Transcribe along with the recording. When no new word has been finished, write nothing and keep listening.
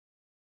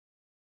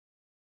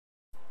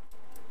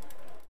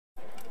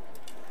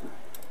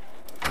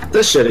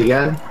This shit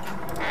again.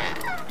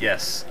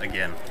 Yes,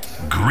 again.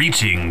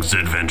 Greetings,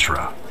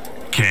 adventurer.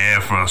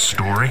 Care for a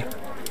story?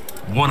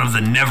 One of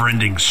the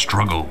never-ending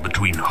struggle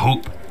between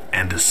hope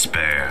and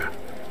despair.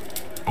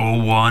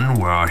 Or one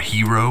where our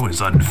hero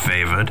is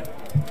unfavored?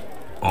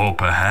 Or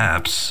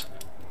perhaps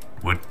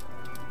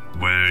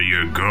where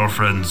your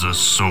girlfriend's a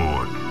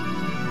sword?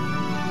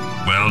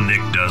 Well, Nick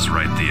does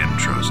write the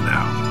intros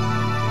now.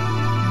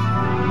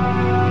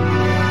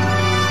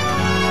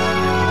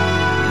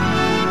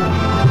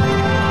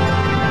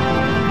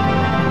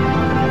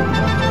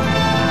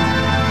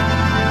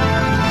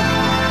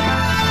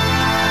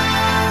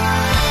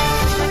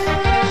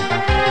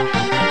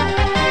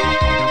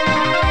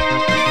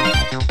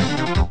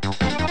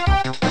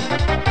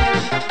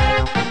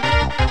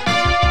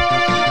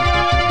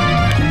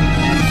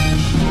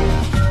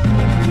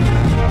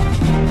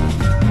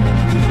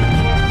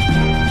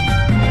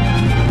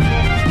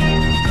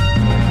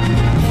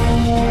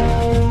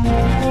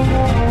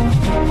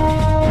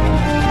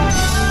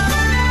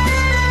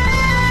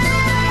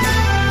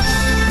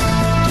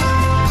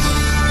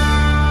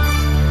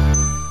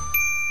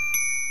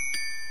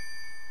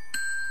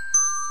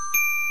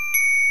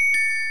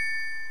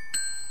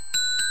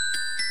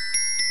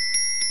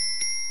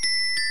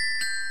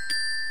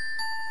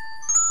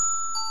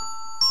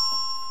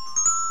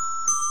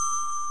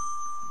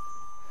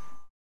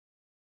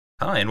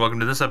 Hi, and welcome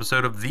to this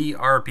episode of The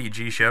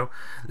RPG Show.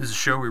 This is a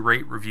show we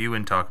rate, review,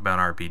 and talk about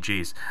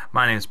RPGs.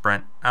 My name is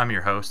Brent. I'm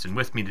your host, and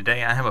with me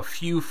today I have a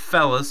few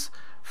fellas.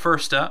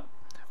 First up,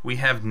 we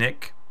have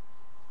Nick.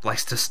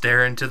 Likes to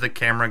stare into the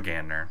camera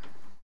gander.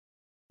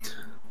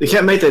 You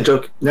can't make that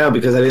joke now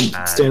because I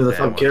didn't stand in the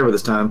fucking camera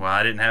this time. Well,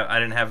 I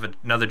didn't have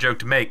another joke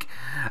to make.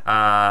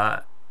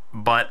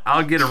 But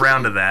I'll get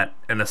around to that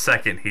in a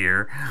second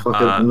here.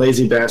 Fucking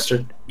lazy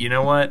bastard. You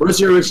know what?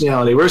 Where's your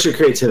originality? Where's your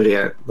creativity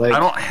at? Like, I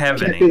don't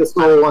have any. You can't be the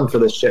sole one for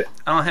this shit.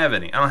 I don't have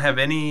any. I don't have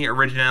any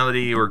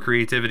originality or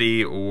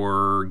creativity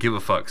or give a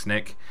fucks,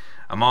 Nick.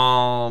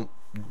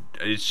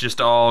 It's just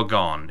all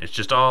gone. It's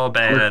just all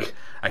bad. Look.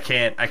 I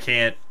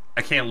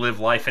can't live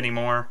life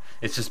anymore.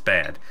 It's just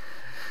bad.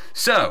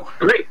 So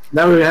great.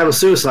 Now we're gonna have a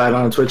suicide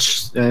on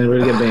Twitch and we're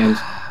gonna get banned.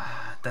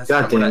 That's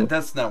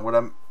not what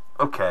I'm.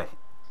 Okay.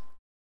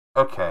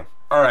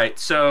 All right.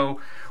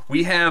 So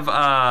we have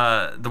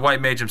the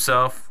white mage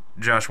himself,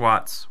 Josh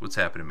Watts. What's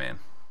happening, man?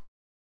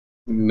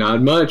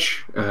 Not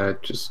much.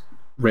 Just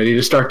ready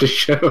to start the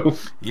show.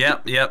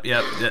 Yep.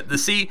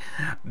 See,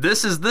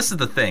 this is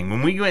the thing.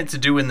 When we went to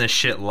doing this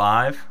shit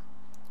live,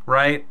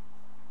 right?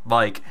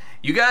 Like,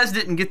 you guys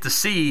didn't get to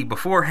see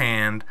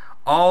beforehand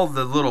all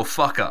the little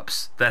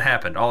fuck-ups that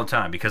happened all the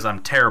time because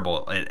I'm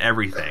terrible at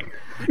everything.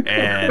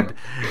 And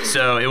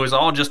so it was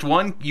all just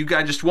one, you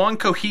got just one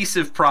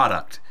cohesive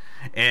product.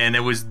 And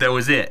that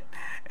was it.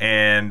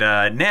 And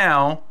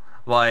now,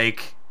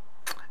 like,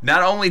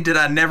 not only did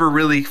I never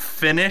really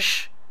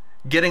finish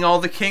getting all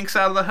the kinks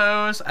out of the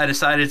hose, I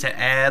decided to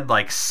add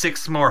like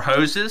 6 more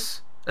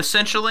hoses,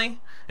 essentially.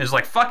 It was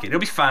like, fuck it, it'll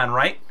be fine,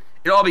 right?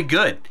 It'll all be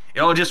good.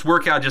 It'll all just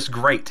work out just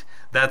great.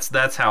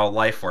 That's how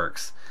life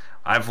works.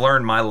 I've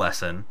learned my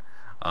lesson,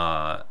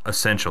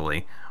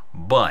 essentially.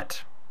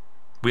 But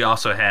we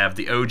also have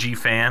the OG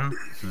fan,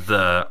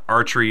 the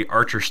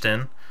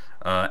Archerston,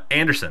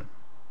 Anderson.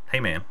 Hey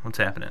man, what's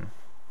happening?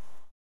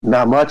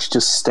 Not much,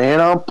 just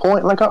staying on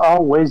point like I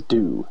always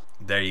do.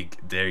 There you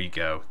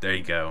go.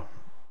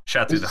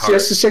 Shot through the heart. See,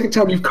 that's the second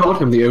time you've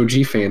called him the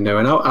OG fan, though,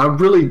 and I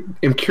really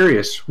am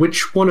curious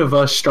which one of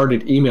us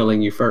started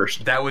emailing you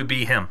first. That would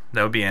be him.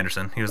 That would be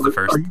Anderson. He was the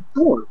first. Are you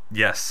sure?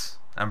 Yes,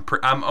 I'm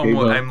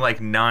like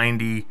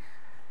 97%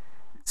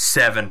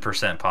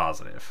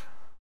 positive.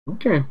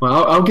 Okay,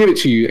 well, I'll give it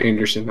to you,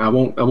 Anderson. I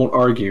won't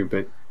argue,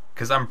 but.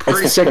 Because I'm That's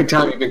pretty. the second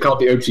time you've been called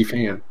the OG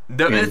fan.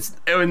 It's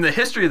in the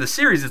history of the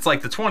series. It's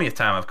like the 20th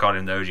time I've called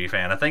him the OG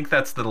fan. I think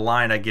that's the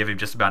line I give him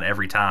just about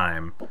every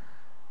time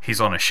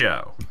he's on a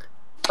show.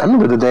 I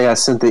remember the day I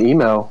sent the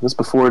email. This was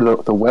before the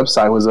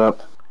website was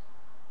up.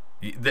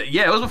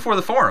 Yeah, it was before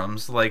the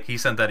forums. Like, he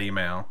sent that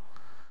email.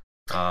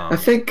 I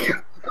think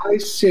I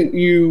sent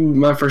you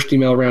my first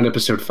email around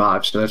episode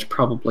 5, so that's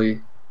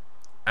probably.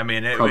 I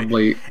mean,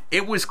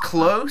 it was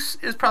close.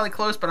 It was probably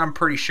close, but I'm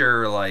pretty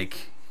sure,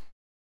 like.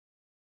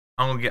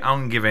 I'm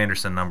gonna give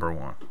Anderson number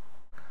 1.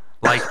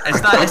 Like,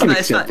 it's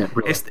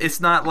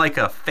not like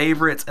a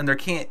favorites, and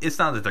it's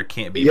not that there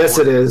can't be. Yes,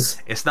 it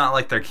is. It's not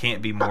like there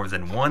can't be more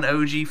than one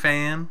OG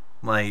fan.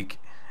 Like,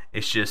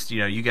 it's just,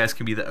 you guys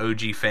can be the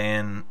OG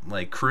fan,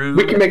 like, crew.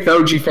 We can make the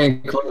OG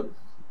fan club.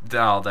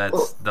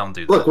 Oh, don't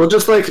do that. Look, we'll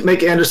just like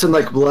make Anderson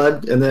like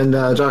blood, and then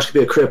Josh could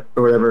be a Crip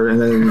or whatever,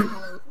 and then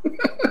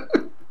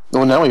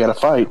Well, now we got to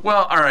fight.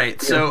 Well, all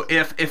right. So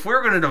if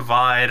we're going to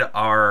divide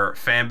our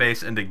fan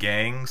base into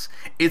gangs,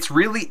 it's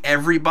really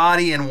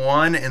everybody in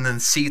one, and then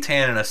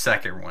C-Tan in a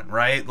second one,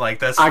 right? Like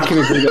that's. I can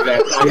agree with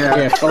that.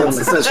 Yeah,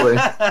 totally. Essentially.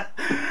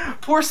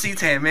 Poor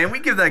C-Tan, man. We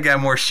give that guy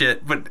more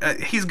shit, but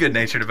he's good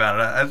natured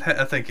about it.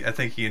 I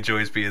think he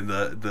enjoys being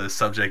the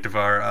subject of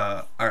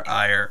our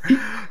ire.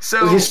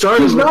 So he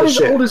started He's with not the as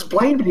shit. old as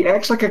Blaine, but he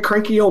acts like a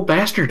cranky old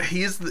bastard.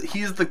 He's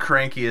the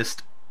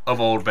crankiest of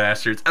old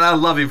bastards, and I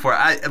love him for it.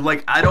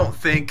 I don't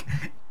think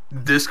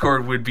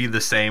Discord would be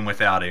the same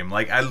without him.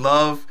 Like I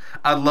love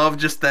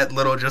just that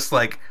little, just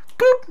like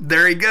boop,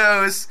 there he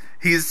goes.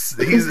 He's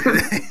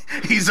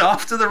he's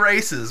off to the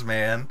races,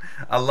 man.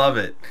 I love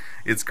it.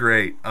 It's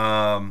great.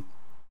 But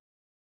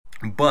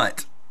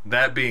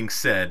that being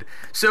said,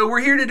 so we're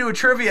here to do a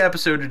trivia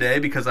episode today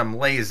because I'm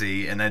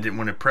lazy and I didn't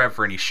want to prep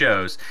for any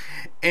shows,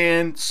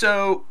 and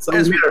so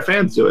As we our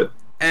fans do it.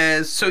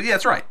 yeah,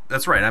 that's right.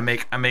 That's right. I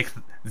make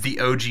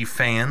the OG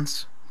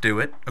fans do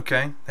it.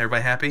 Okay,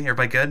 everybody happy?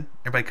 Everybody good?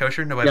 Everybody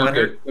kosher? Nobody Yeah,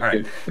 better? good. All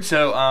right.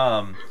 So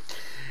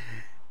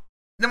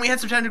then we had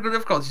some technical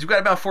difficulties. We got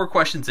about 4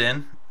 questions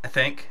in, I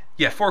think.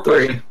 Yeah, 4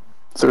 questions.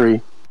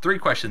 3. 3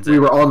 questions in. We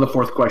were on the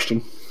 4th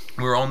question.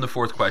 We were on the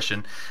 4th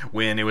question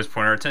when it was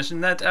pointed our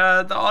attention that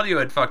the audio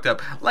had fucked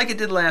up, like it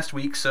did last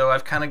week. So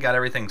I've kind of got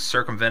everything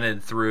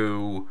circumvented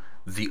through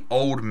the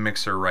old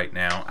mixer right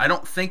now. I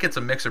don't think it's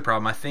a mixer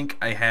problem. I think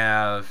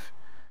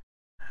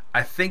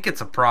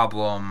it's a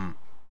problem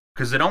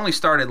because it only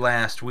started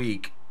last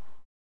week.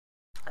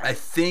 I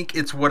think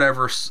it's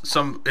whatever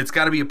it's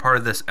got to be a part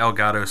of this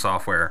Elgato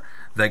software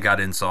that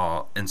got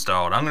installed.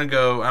 I'm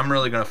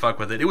really gonna fuck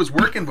with it. It was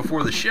working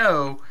before the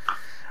show.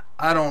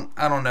 I don't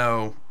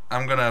know.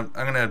 I'm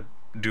gonna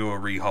do a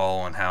rehaul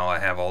on how I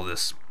have all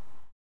this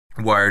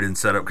wired and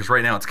set up, because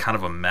right now it's kind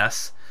of a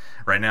mess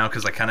right now,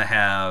 because I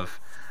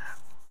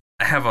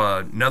have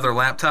another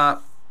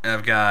laptop and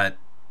I've got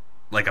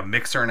like a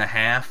mixer and a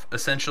half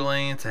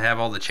essentially to have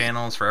all the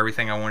channels for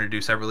everything I wanted to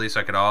do separately,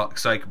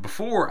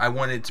 before I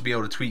wanted to be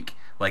able to tweak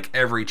like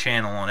every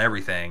channel on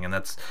everything, and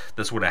that's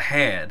what I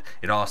had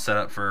it all set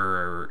up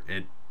for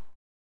it.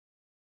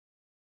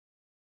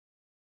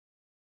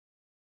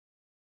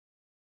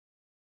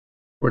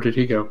 Where did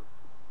he go?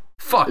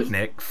 Fuck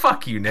Nick.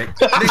 Fuck you, Nick.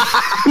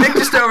 Nick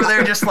just over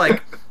there just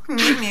like I'm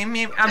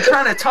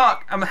trying to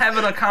talk. I'm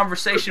having a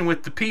conversation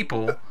with the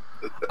people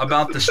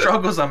about the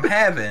struggles I'm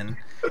having,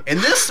 and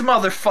this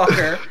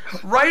motherfucker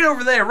right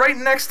over there, right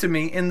next to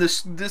me, in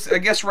this I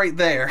guess right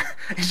there,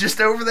 is just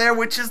over there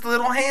with his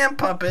little hand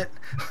puppet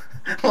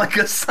like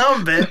a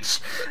sumbitch.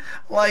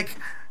 Like,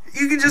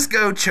 you can just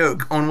go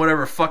choke on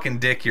whatever fucking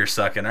dick you're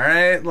sucking,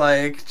 alright?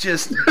 Like,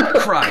 just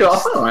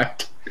Christ.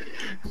 God.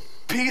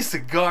 Piece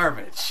of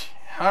garbage.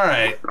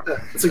 Alright.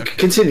 So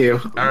continue.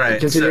 Alright.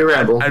 Continue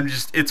ramble. I'm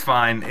just, it's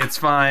fine.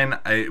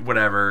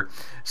 Whatever.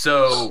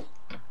 So,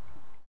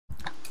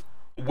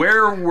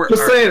 where were...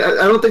 Just saying,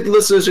 I don't think the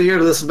listeners are here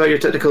to listen about your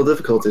technical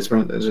difficulties,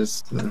 Brent. It's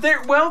just...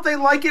 They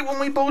like it when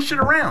we bullshit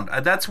around.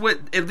 At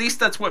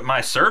least that's what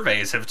my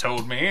surveys have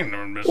told me.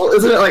 Well,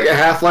 isn't it like a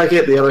half like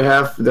it, the other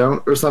half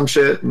don't, or some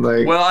shit?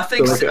 Like, well, I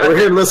think... So we're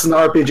here to listen to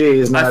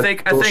RPGs, not I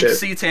think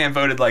C-Tan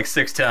voted like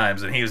 6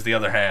 times, and he was the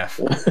other half.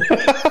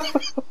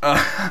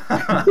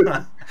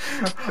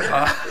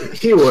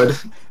 He would.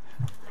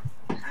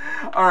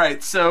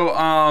 Alright,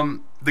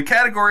 so, the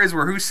categories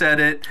were Who Said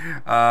It,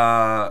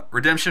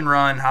 Redemption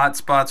Run, Hot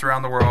Spots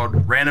Around the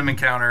World, Random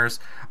Encounters,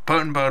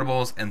 Potent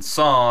Potables, and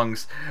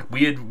Songs.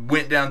 We had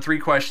went down 3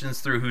 questions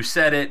through Who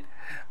Said It.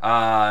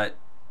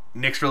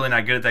 Nick's really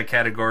not good at that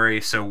category,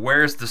 so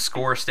where's the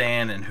score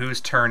stand, and whose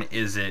turn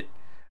is it?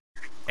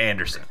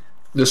 Anderson.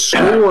 The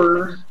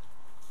score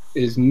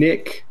is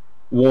Nick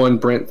 1,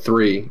 Brent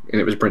 3,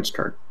 and it was Brent's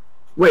turn.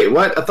 Wait,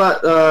 what? I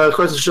thought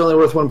questions should only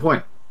worth 1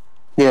 point.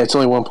 Yeah, it's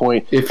only 1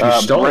 point. If you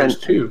stole Brent,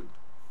 it's 2.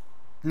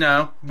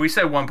 No, we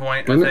said 1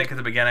 point, I think, at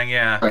the beginning,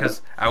 yeah,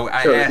 because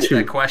I asked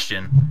that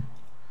question.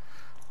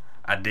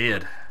 I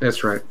did.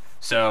 That's right.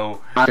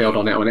 So I failed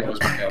on that one. It was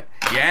my fault.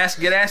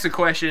 get asked a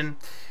question,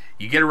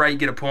 you get it right, you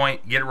get a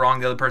point. You get it wrong,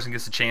 the other person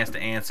gets a chance to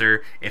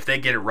answer. If they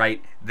get it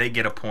right, they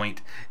get a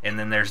point, and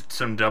then there's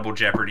some double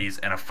jeopardies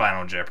and a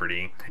final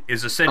jeopardy.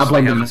 Is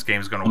essentially how this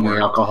game's going to work.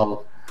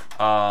 Alcohol.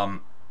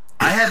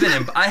 I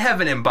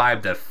haven't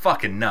imbibed that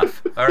fucking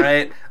enough. All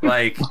right,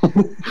 like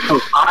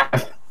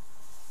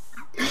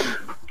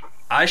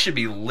I should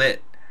be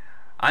lit.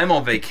 I'm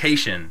on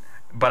vacation,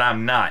 but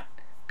I'm not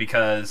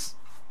because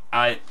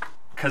I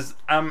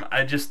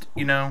just,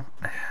 you know.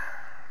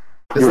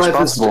 His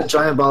life is a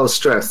giant ball of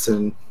stress,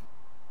 and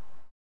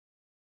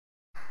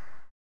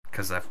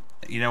because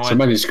you know what?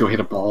 Somebody just go hit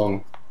a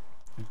bong.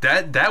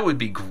 That would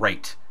be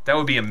great. That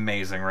would be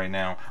amazing right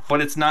now.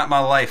 But it's not my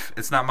life.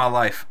 It's not my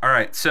life. All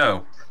right,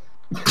 so.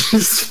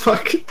 just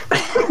fucking.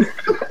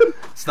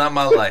 It's not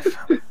my life.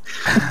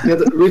 Yeah,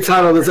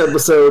 retitle this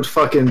episode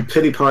 "Fucking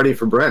Pity Party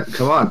for Brent."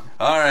 Come on.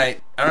 All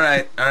right.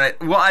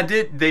 Well, I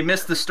did. They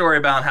missed the story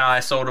about how I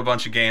sold a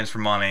bunch of games for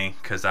money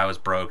because I was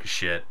broke as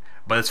shit.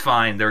 But it's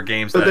fine. There were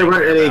games. But there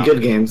weren't any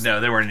good games. No,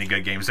 there weren't any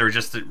good games. They were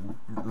just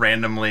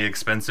randomly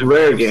expensive,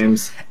 rare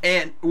games.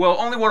 And well,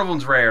 only one of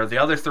them's rare. The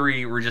other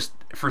three were just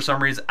for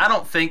some reason. I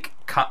don't think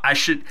I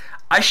should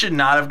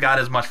not have got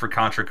as much for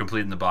Contra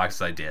Complete in the box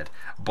as I did.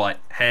 But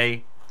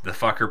hey, the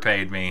fucker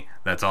paid me.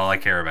 That's all I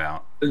care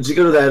about. Did you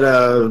go to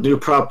that new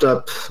propped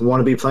up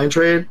wannabe plane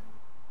trade?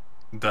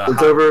 The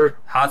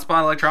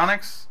Hotspot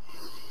Electronics?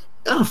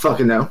 I don't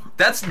fucking know.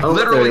 That's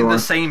literally the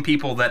same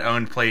people that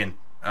owned Trade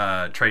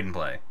and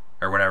Play.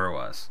 Or whatever it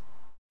was.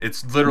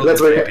 It's literally the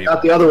same people.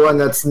 Not the other one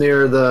that's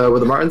near where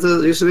the Martins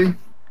used to be?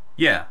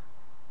 Yeah.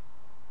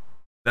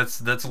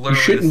 That's literally... You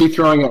shouldn't be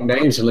throwing out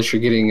names unless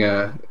you're getting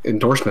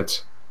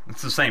endorsements.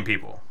 It's the same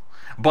people.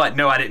 But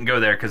no, I didn't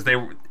go there because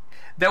that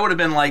would have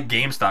been like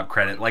GameStop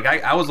credit. Like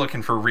I was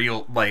looking for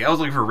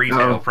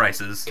retail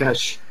prices.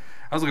 Cash.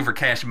 I was looking for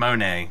cash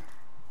money.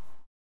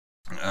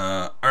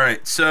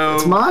 Alright, so...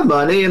 It's my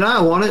money and I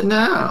want it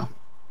now.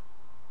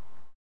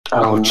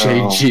 Oh, no.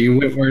 JG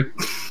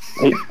Whitworth.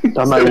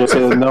 I'm not going to say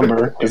the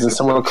number because then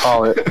someone will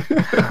call it.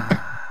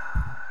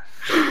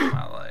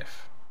 My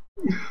life.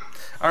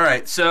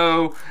 Alright,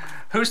 so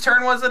whose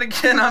turn was it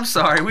again? I'm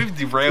sorry, we've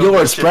derailed.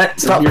 Yours, Brent.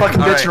 Stop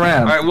fucking bitching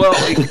around. Alright, well...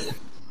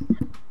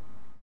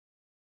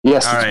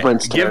 Yes, it's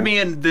Brent's turn. Give me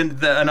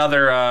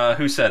another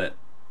Who Said It.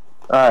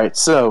 Alright,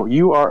 so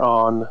you are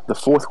on the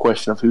fourth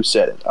question of Who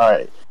Said It.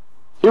 Alright,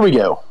 here we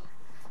go.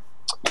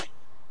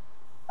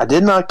 I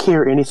did not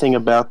care anything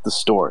about the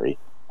story.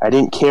 I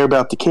didn't care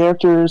about the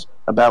characters,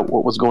 about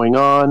what was going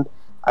on.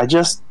 It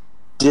just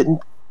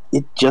didn't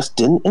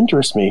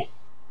interest me.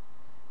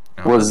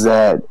 Was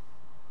that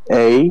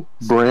A,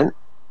 Brent,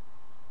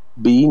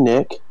 B,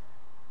 Nick,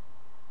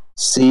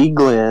 C,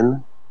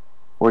 Glenn,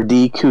 or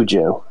D,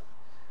 Cujo?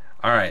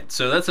 Alright,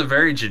 so that's a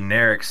very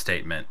generic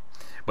statement.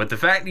 But the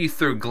fact that you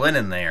threw Glenn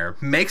in there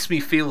makes me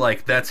feel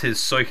like that's his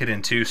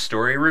Suikoden 2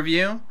 story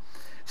review.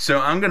 So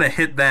I'm going to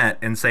hit that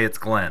and say it's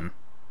Glenn.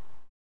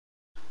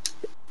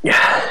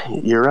 Yeah,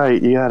 you're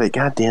right. You got it.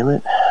 God damn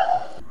it.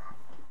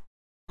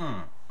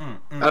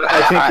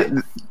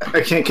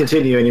 I can't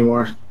continue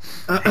anymore.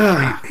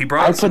 He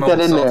brought I put that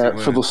in there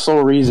for the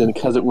sole reason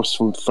because it was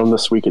from the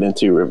Suikoden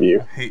 2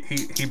 review.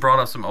 He brought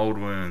up some old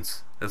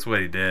wounds. That's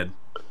what he did.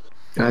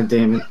 God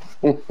damn it.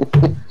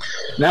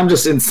 Now I'm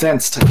just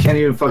incensed. I can't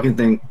even fucking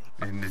think.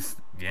 And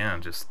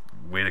just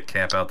way to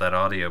cap out that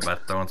audio by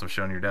throwing some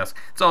shit on your desk.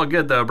 It's all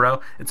good though, bro.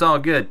 It's all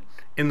good.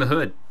 In the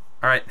hood.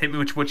 Alright, hit me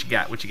with what you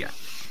got. What you got?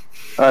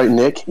 Alright,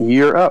 Nick,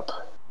 you're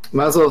up.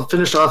 Might as well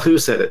finish off Who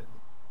Said It.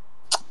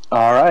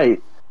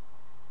 Alright.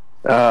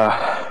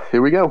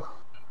 Here we go.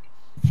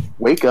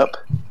 Wake up,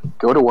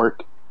 go to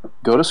work,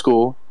 go to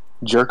school,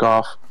 jerk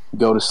off,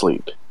 go to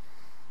sleep.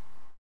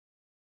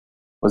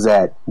 Was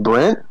that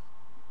Brent,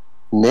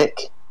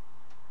 Nick,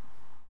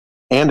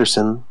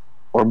 Anderson,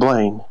 or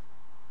Blaine?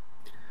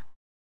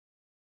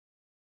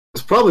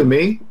 It's probably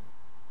me.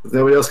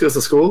 Nobody else goes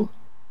to school.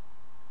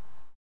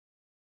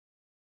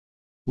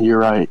 You're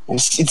right.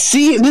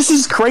 See, this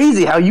is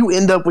crazy how you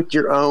end up with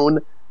your own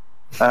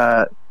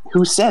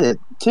Who Said It,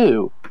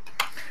 too.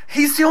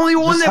 He's the only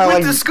one that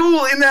went to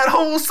school in that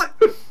whole...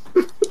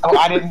 Oh,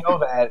 I didn't know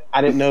that.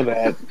 I didn't know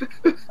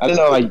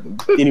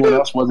anyone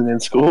else wasn't in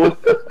school.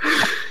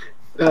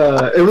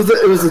 It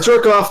was the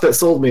jerk off that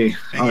sold me.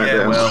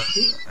 Yeah, well,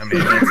 I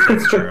mean,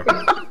 that's true.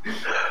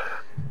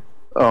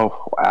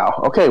 Oh,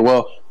 wow. Okay,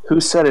 well,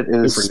 Who Said It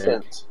is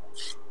spent.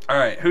 All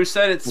right, Who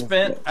Said It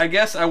spent? I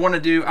guess I want to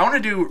do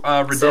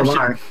redemption.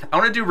 So I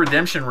want to do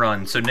redemption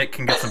run so Nick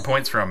can get some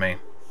points from me.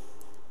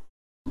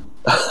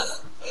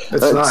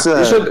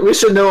 We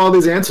should know all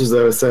these answers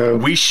though. So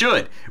we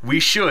should,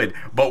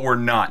 but we're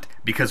not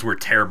because we're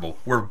terrible.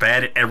 We're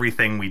bad at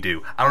everything we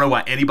do. I don't know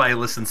why anybody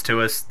listens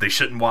to us. They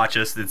shouldn't watch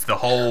us. It's the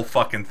whole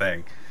fucking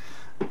thing.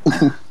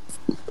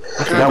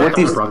 Now, what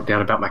these brought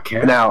down about my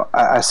cat. Now,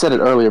 I said it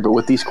earlier, but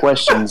with these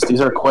questions, these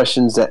are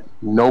questions that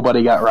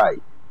nobody got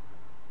right.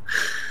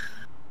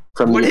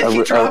 What did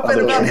he drop in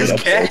about his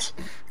cat?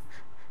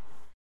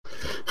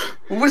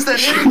 What was that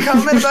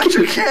comment about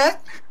your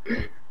cat?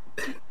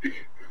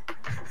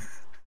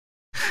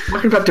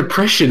 Talking about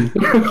depression.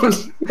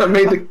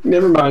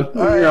 Never mind.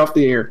 You're off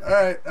the air.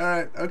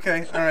 All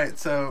right.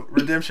 So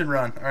redemption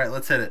run. All right,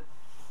 let's hit it.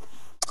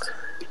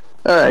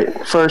 All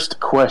right.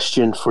 First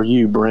question for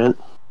you, Brent.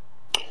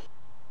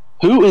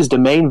 Who is the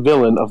main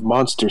villain of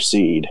Monster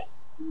Seed?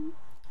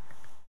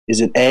 Is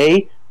it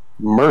A,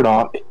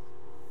 Murdoch,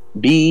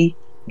 B,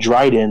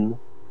 Dryden,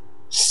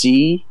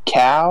 C,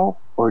 Cow,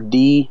 or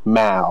D,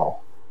 Mao?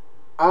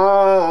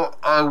 Oh,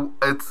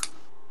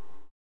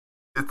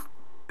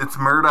 it's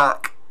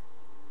Murdoch.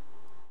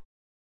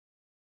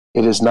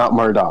 It is not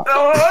Murdoch.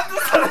 Oh,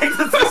 it's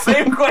the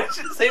same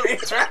question, same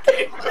answer.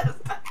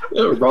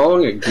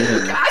 Wrong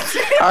again.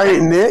 All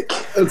right, Nick.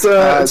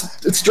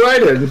 It's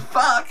Dryden.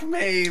 Fuck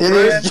me, it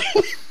is.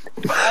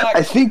 Fuck.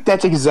 I think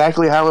that's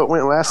exactly how it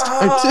went last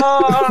time.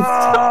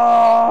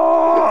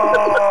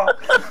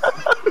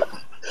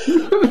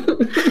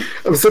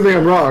 I'm assuming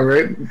I'm wrong,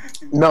 right?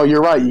 No,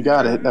 you're right. You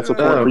got it. That's a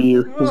point for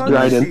you. It's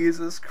Dryden.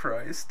 Jesus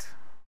Christ.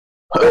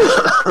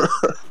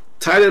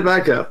 Tied it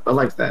back up. I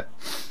like that.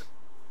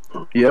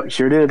 Yep,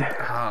 sure did.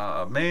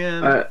 Ah,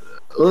 man. Well,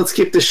 let's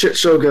keep this shit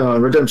show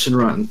going. Redemption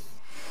Run.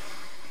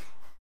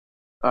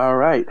 All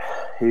right,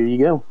 here you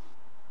go.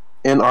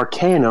 In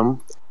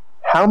Arcanum,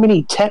 how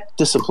many tech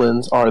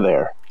disciplines are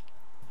there?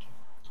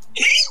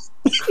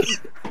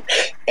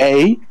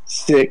 A,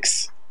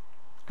 6,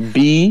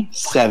 B,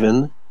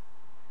 7,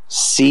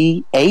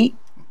 C, 8,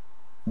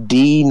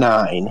 D,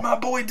 9. My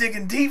boy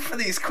digging deep for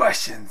these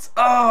questions.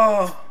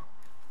 Oh.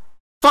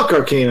 Fuck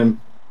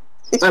Arcanum.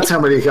 That's how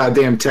many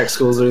goddamn tech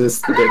schools are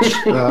this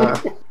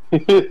bitch.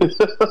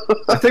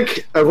 I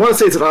think, I want to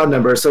say it's an odd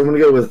number, so I'm going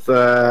to go with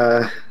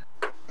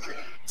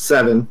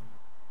 7.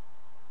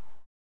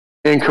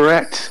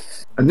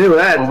 Incorrect. I knew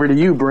that. Over to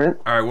you, Brent.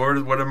 All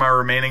right, what are my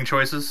remaining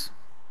choices?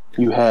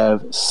 You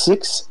have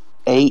 6,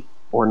 8,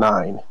 or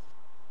 9.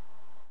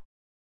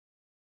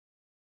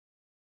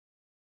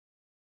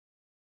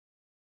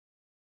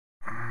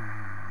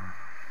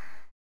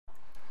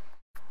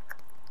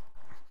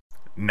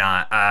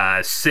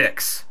 Not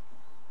 6.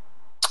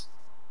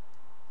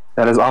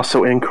 That is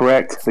also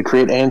incorrect. The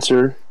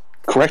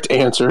correct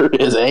answer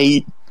is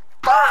 8.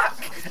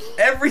 Fuck!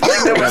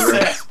 Everything that was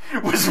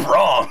said was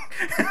wrong.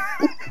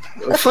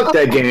 Fuck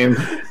that game.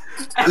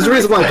 There's a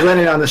reason why Glenn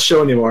ain't on the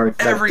show anymore.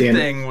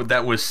 Everything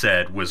that was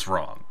said was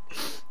wrong.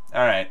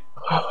 All right.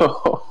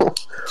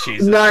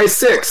 Jesus. Nice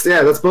 6.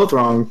 Yeah, that's both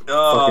wrong.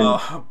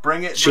 Oh,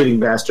 bring it, cheating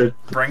bastard.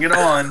 Bring it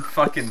on.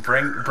 Fucking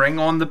bring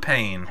on the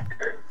pain.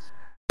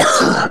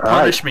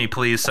 Punish me,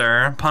 please,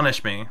 sir.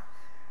 Punish me.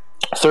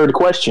 Third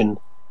question.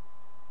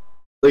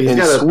 Like,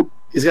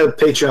 he's got a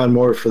Patreon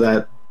more for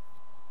that.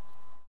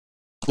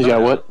 You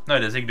got what? No, it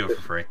does. He can do it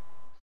for free.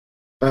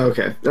 Oh,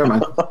 okay, never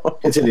mind.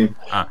 Continue.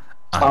 All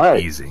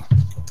right. Easy.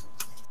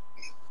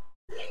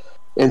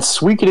 In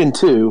Suikoden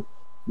 2,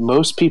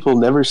 most people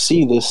never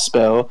see this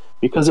spell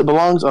because it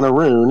belongs on a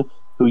rune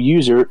whose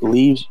user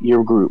leaves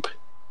your group.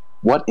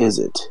 What is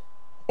it?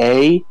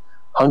 A.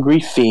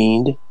 Hungry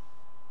Fiend.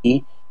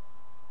 B.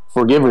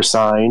 Forgiver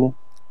Sign.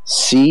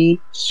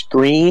 C.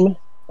 Scream.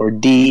 Or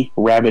D.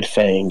 Rabid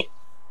Fang.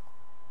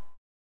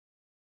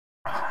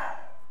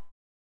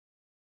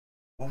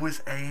 What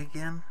was A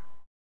again?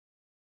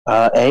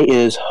 A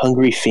is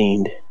Hungry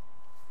Fiend.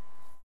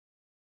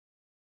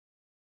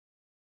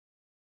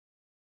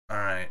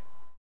 Alright.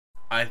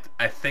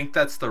 I think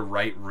that's the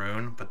right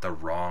rune, but the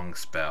wrong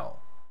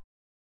spell.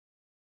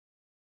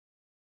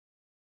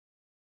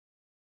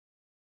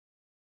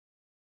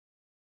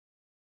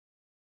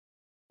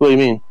 What do you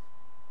mean?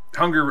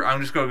 I'm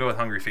just going to go with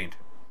Hungry Fiend.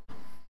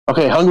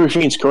 Okay, Hungry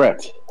Fiend's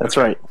correct. That's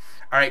right.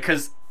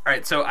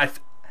 Alright, so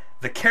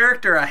the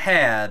character I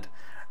had...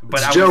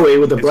 But it's Joey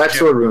with the Black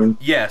Sword rune.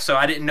 Yeah, so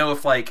I didn't know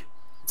if, like...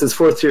 It's his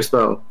 4th tier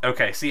spell.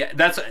 Okay, see,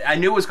 I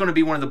knew it was going to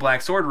be one of the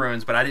Black Sword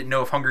runes, but I didn't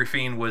know if Hungry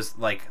Fiend was,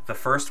 like, the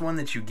first one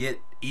that you get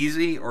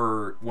easy,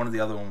 or one of the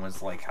other one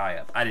was, like, high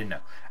up. I didn't know.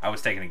 I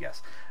was taking a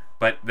guess.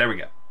 But there we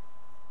go.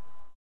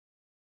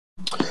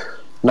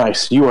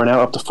 Nice. You are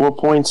now up to 4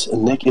 points,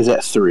 and Nick is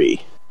at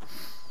 3.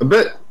 I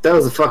bet that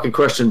was a fucking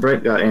question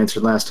Brent got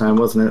answered last time,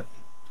 wasn't it?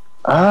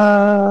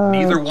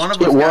 Neither one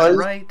of us got it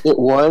right? It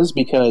was,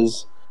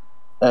 because...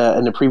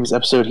 in the previous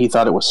episode, he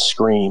thought it was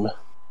Scream.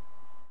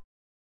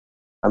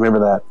 I remember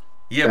that.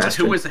 Yeah,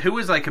 bastard. But who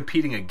was I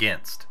competing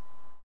against?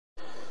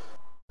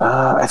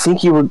 I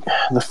think you were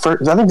the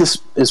first. I think this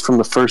is from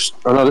the first.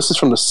 Oh no, this is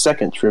from the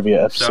second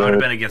trivia episode. So it would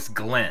have been against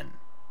Glenn.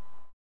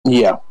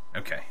 Yeah.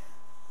 Okay.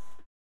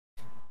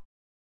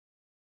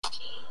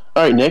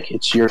 All right, Nick,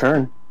 it's your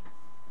turn.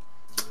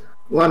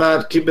 Why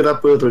not keep it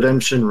up with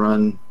Redemption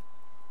Run?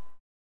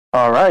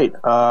 All right.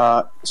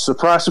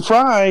 Surprise,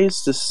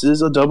 surprise. This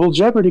is a double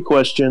Jeopardy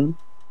question.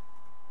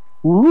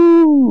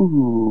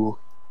 Woo!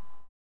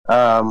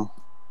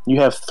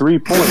 You have 3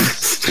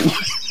 points.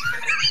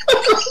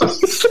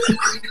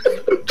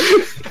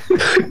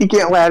 You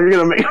can't laugh. You're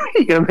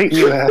gonna make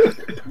me laugh.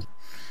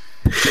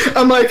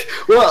 I'm like,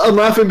 well, I'm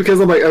laughing because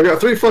I'm like, I got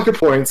 3 fucking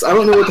points. I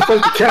don't know what the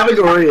fuck the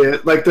category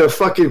is. Like the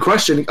fucking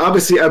question.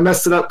 Obviously, I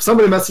messed it up.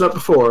 Somebody messed it up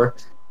before.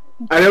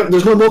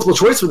 There's no multiple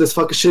choice for this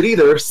fucking shit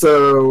either,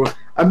 so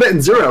I'm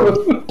betting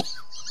 0.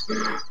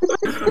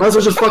 Might as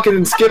well just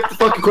fucking skip the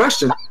fucking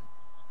question.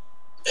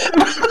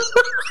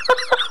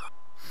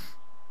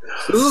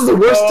 This is the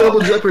worst double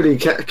Jeopardy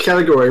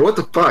category. What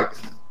the fuck?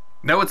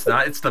 No, it's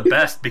not. It's the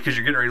best because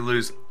you're getting ready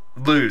to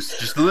lose.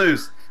 Just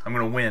lose. I'm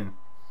gonna win.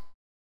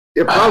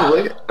 Yeah,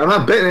 probably. I'm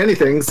not betting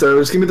anything, so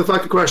just give me the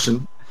fucking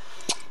question.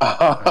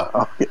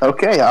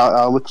 Okay,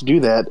 I'll let you do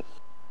that.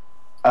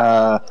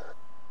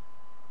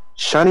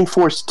 Shining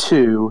Force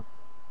 2,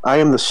 I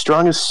am the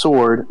strongest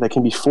sword that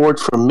can be forged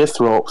from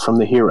mithril for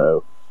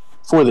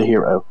the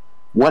hero.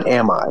 What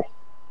am I?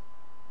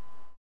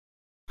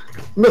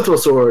 Mithril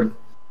sword.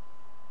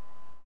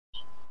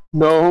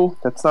 No,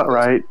 that's not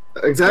right.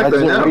 Exactly.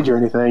 I didn't wager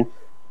anything.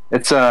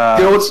 It's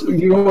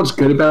You know what's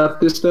good about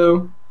this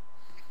though?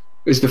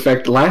 Is the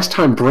fact last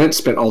time Brent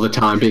spent all the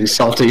time being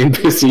salty and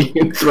pissy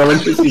and throwing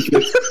pissy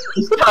kids.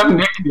 This time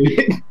Nick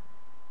did.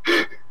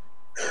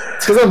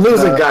 It's because I'm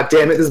losing,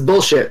 goddammit. This is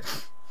bullshit.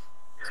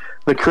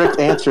 The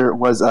correct answer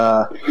was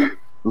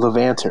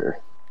Levanter.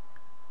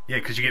 Yeah,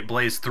 because you get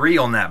Blaze 3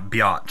 on that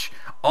biatch.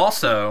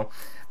 Also,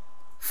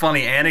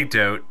 funny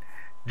anecdote,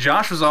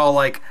 Josh was all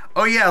like,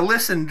 oh yeah,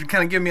 listen, to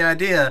kind of give me an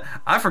idea,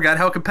 I forgot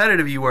how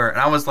competitive you were. And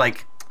I was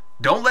like,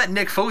 don't let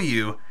Nick fool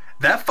you.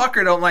 That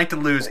fucker don't like to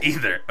lose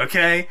either,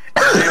 okay?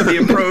 I am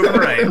being proved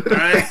right,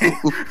 alright?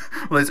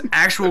 Well, it's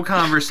actual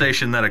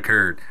conversation that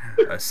occurred.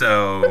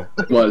 So...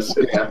 It was,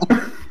 yeah.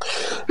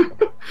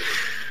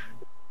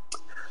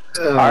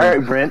 All right,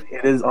 Brent,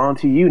 it is on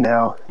to you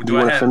now. Do you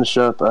want to finish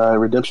up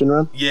Redemption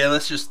Run? Yeah,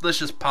 let's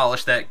just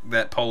polish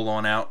that poll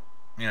on out,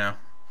 you know.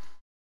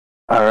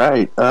 All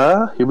right,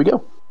 here we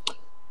go.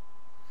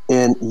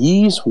 In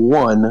Ys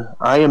 1,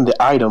 I am the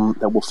item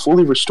that will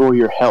fully restore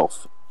your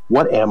health.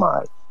 What am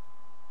I?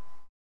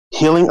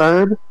 Healing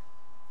herb,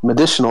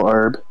 medicinal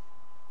herb,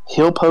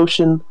 heal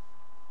potion,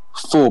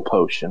 full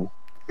potion.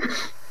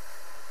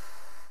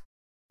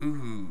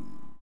 Ooh.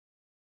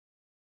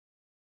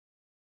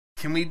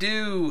 Can we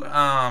do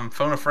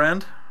phone a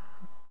friend?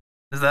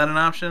 Is that an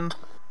option?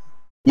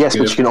 Yes,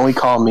 but you can only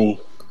call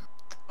me.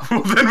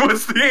 Well, then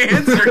what's the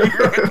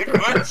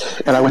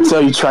answer? And I would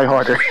tell you try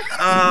harder.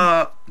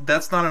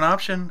 That's not an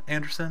option,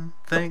 Anderson.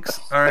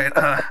 Thanks. All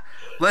right.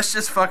 Let's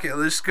just fuck it.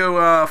 Let's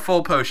go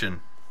full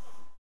potion.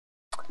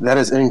 That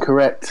is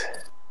incorrect.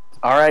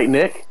 All right,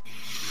 Nick.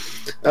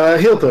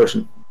 Heal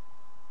potion.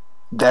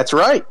 That's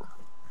right.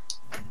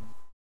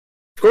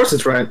 Of course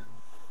it's right.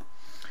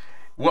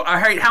 Well, all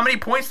right. How many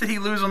points did he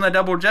lose on that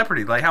double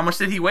jeopardy? Like, how much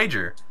did he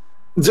wager?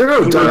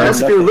 0,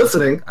 dumbass, if you're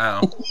listening.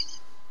 Oh.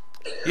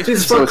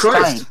 Jesus fuck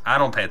Christ. I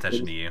don't pay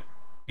attention to you.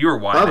 You were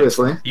whining.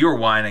 Obviously. You were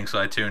whining, so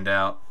I tuned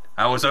out.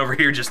 I was over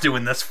here just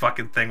doing this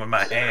fucking thing with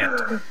my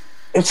hand.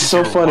 It's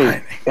so funny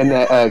whining. In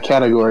that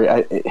category.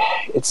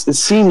 It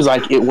seems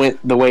like it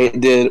went the way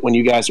it did when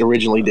you guys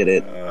originally did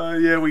it.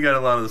 Yeah, we got a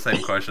lot of the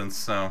same questions,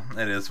 so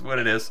it is what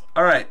it is.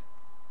 All right.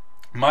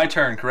 My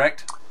turn,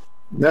 correct?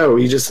 No,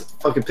 you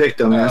just fucking picked,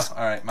 dumbass.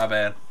 All right, my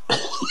bad.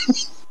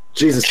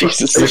 Jesus.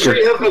 Are you sure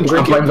you haven't been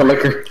drinking the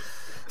liquor?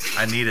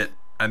 I need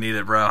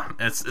it, bro.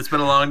 It's been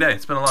a long day.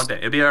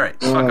 It'll be all right.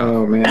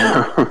 Oh man.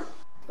 All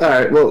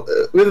right. Well,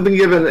 we've been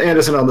giving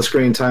Anderson all the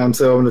screen time,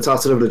 so I'm going to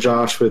toss it over to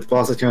Josh with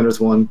boss encounters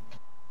 1.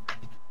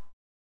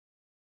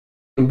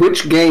 In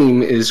which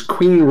game is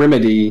Queen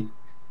Remedy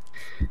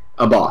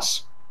a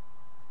boss?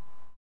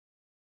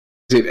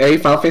 Is it A,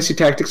 Final Fantasy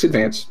Tactics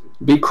Advance,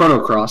 B,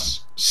 Chrono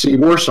Cross, C,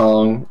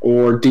 Warsong,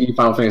 or D,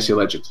 Final Fantasy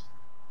Legends?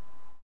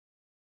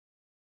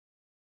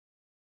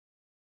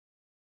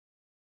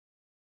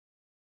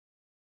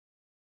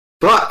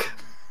 Fuck.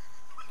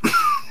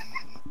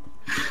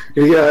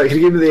 Can you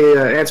give me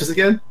the answers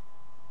again?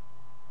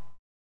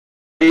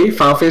 A,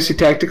 Final Fantasy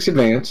Tactics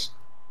Advance.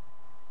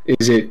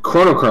 Is it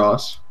Chrono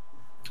Cross?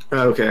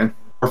 Okay.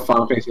 Or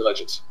Final Fantasy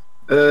Legends?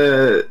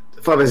 Final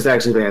Fantasy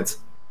Tactics Advance.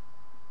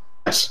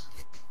 Yes.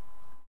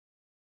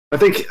 I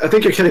think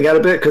you're kidding out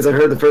a bit because I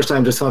heard the first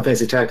time just Final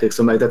Fantasy Tactics,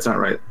 so I'm like, that's not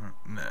right.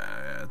 Nah,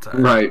 that's all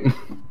right.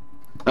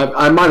 Right.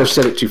 I might have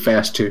said it too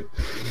fast too.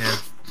 Yeah.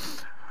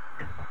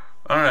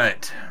 All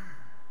right.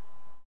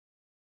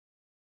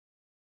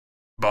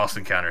 Boss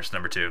encounters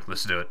number 2.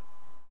 Let's do it.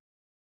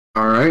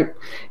 All right.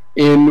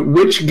 In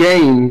which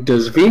game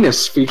does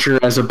Venus feature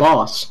as a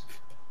boss?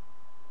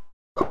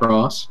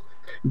 Cross.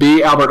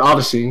 B, Albert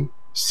Odyssey.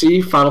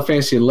 C, Final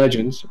Fantasy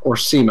Legends. Or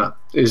SEMA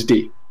is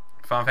D.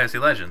 Final Fantasy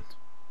Legends.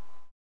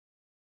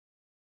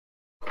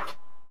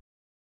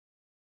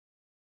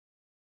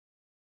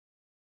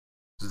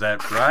 Is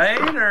that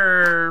right,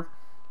 or?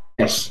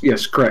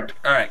 Yes, correct.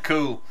 All right,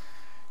 cool.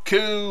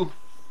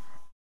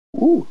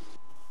 Ooh.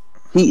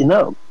 Heating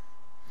up.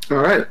 All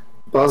right.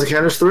 Boss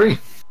encounters 3.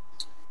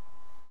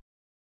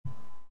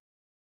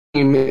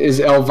 Is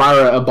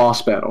Elvira a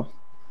boss battle?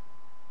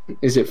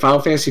 Is it Final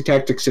Fantasy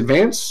Tactics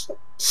Advance,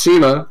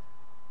 SEMA,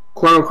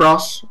 Chrono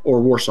Cross,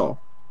 or Warsaw?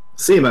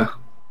 SEMA.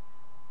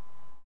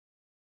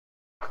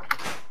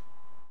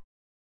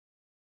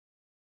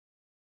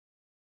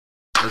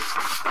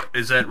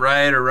 Is that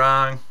right or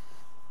wrong?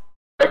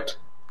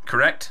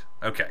 Correct?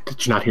 Okay.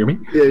 Did you not hear me?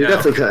 Yeah, you're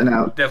definitely cutting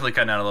out. Definitely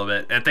cutting out a little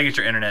bit. I think it's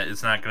your internet.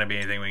 It's not going to be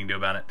anything we can do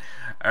about it.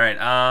 All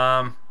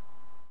right.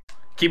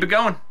 Keep it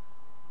going.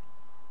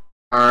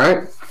 All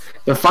right.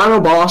 The final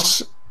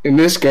boss in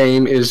this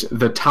game is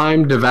the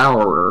Time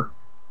Devourer.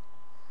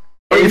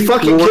 Are you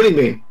fucking kidding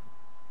me?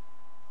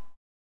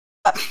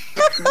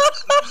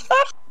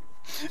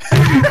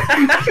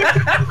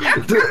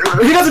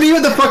 He doesn't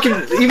even the fucking.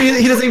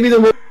 He doesn't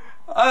even the.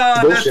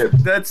 Bullshit.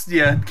 That's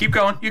yeah. Keep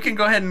going. You can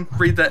go ahead and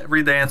read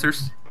the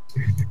answers.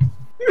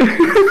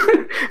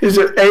 Is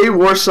it A,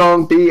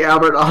 Warsong, B,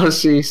 Albert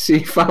Odyssey,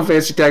 C, Final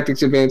Fantasy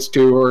Tactics Advance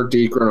 2, or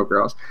D, Chrono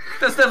Cross?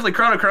 That's definitely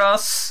Chrono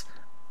Cross.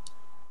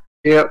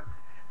 Yep.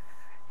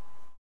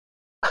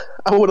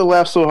 I would have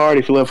laughed so hard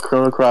if you left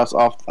Chrono Cross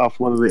off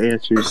one of the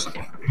answers.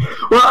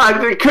 Well,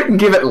 I couldn't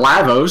give it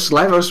Lavos.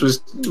 Lavos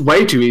was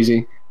way too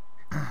easy.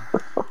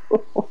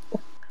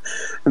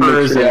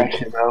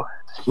 Reaction, though.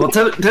 Well,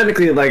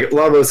 technically, like,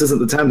 Lavos isn't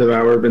the Time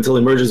Devourer until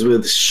he merges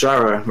with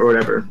Shara or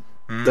whatever.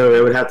 So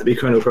it would have to be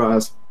Chrono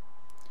Cross.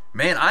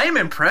 Man, I am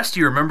impressed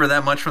you remember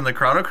that much from the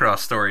Chrono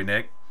Cross story,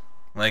 Nick.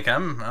 Like,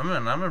 I'm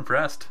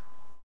impressed.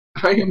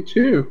 I am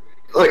too.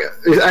 Like,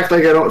 act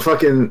like I don't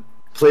fucking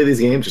play these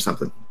games or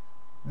something.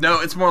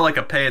 No, it's more like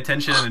a pay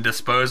attention and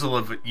disposal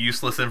of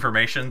useless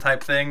information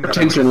type thing.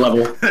 Attention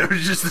level. I would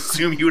just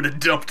assume you would have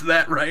dumped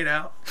that right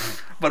out.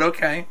 But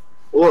okay.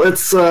 Well,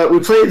 it's we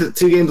played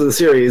 2 games of the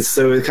series,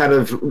 so it kind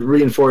of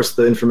reinforced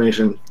the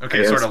information.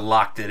 Okay, sort of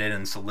locked it in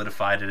and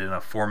solidified it in a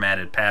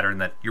formatted pattern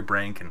that your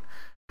brain can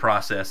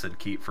process and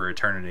keep for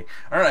eternity.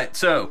 All right,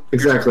 so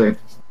exactly.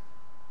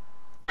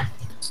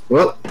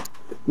 Well,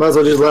 might as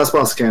well do the last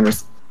boss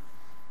scanners.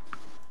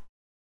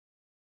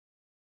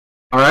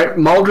 All right,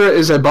 Maldra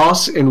is a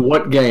boss in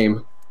what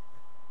game?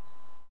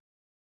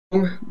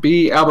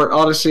 B. Albert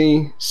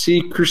Odyssey,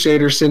 C.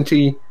 Crusader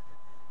Cinti,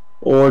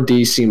 or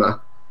D.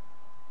 Sema?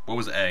 What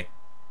was A?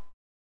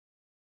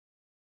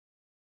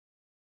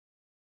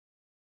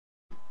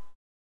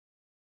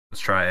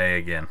 Let's try A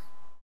again.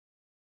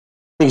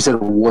 I think you said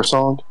War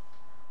Song.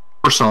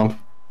 War Song.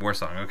 War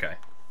Song, okay.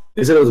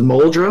 You said it was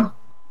Moldra?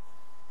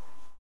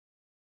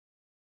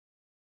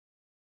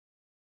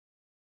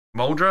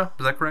 Moldra,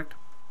 is that correct?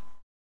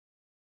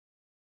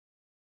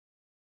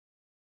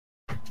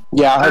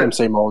 Yeah, I heard him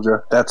say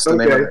Moldra. That's the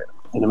name of the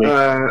enemy.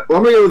 Well,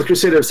 I'm going to go with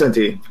Crusader of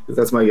Senti, because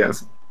that's my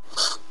guess.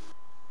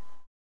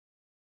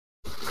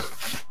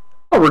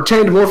 I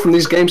retained more from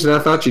these games than I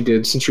thought you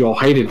did, since you all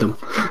hated them.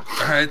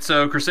 Alright,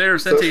 so Crusader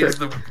of Senti is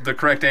the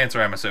correct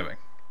answer, I'm assuming.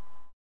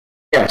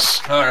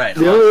 Yes. Alright.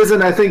 The only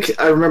reason I think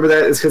I remember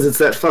that is because it's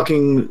that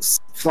fucking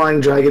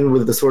flying dragon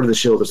with the sword of the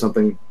shield or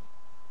something.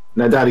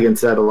 And I died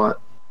against that a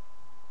lot.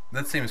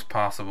 That seems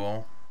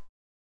possible.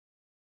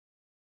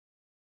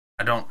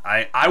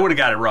 I would have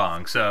got it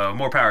wrong, so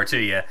more power to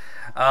you.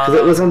 Because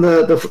it was on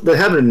the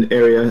heaven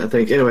area, I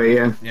think. Anyway,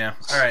 yeah. Yeah.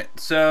 Alright,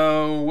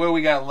 so what do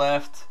we got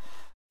left?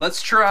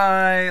 Let's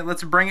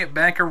bring it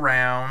back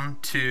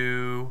around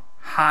to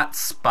hot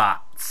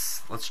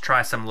spots. Let's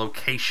try some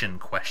location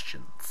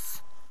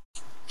questions.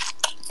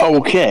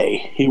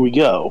 Okay, here we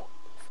go.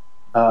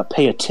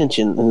 Pay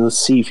attention and let's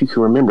see if you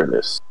can remember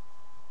this.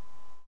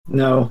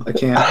 No, I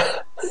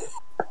can't.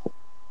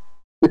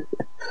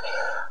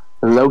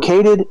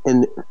 Located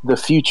in the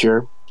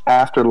future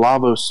after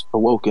Lavos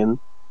awoken,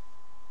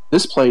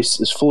 this place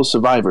is full of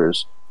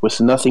survivors with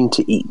nothing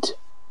to eat.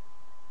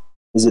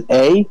 Is it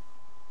A,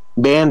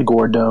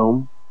 Bangor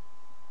Dome,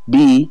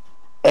 B,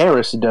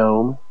 Eris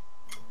Dome,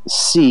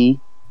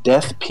 C,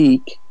 Death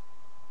Peak,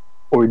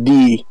 or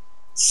D,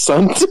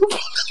 Sun Temple?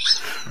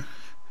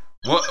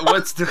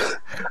 What's the...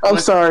 I'm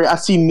sorry, I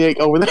see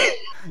Nick over there.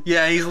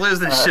 Yeah, he's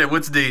losing his shit.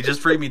 What's D?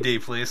 Just read me D,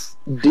 please.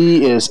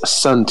 D is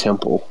Sun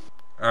Temple.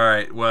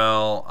 Alright,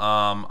 well,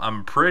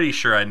 I'm pretty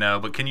sure I know,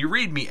 but can you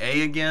read me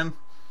A again?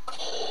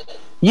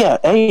 Yeah,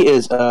 A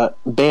is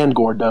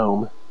Bangor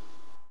Dome.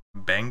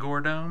 Bangor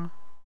Dome?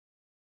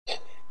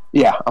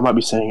 Yeah, I might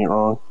be saying it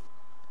wrong.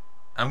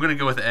 I'm gonna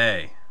go with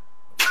A.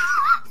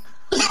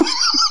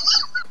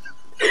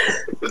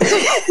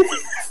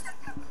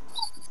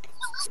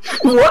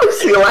 What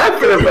is he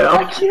laughing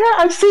about? Yeah,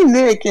 I see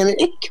Nick and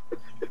it.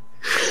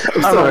 I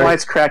don't know why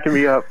it's cracking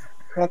me up.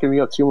 Cracking me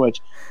up too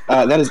much.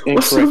 That is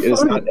incorrect. So it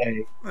is not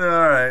A.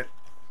 Alright.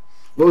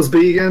 What was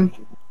B again?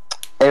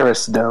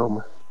 Eris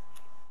Dome.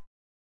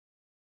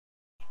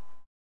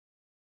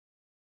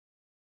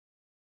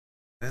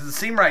 Doesn't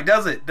seem right,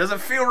 does it? Doesn't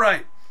feel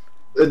right.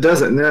 It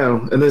doesn't,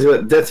 no. And there's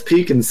what, Death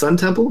Peak and Sun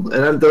Temple?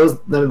 And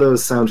none of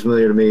those sound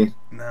familiar to me.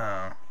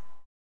 No.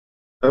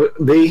 Oh,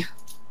 B?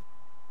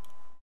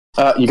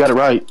 You got it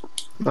right.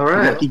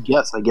 Alright. Lucky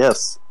guess, I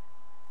guess.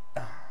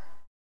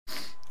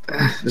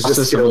 It's Process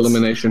just of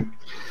elimination.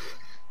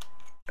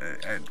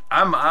 That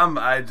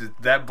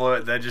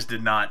just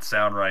did not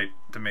sound right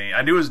to me.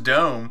 I knew it was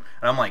Dome,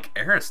 and I'm like,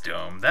 Eris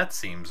Dome? That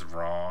seems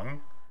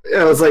wrong.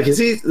 Yeah, I was like, did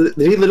he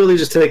literally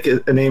just take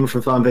a name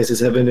from Final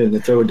Fantasy VII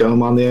and throw a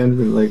dome on the end?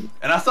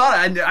 And I thought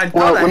I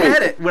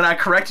had it when I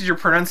corrected your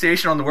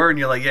pronunciation on the word, and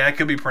you're like, yeah, it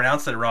could be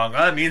pronouncing it wrong.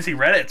 Well, that means he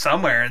read it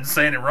somewhere and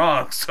saying it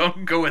wrong, so I'm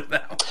going to go with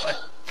that one.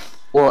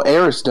 Well,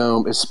 Eris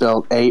Dome is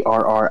spelled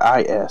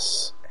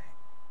Arris.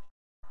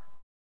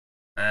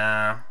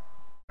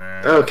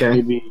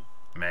 Okay.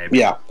 Maybe.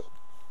 Yeah.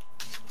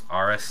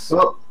 Aris.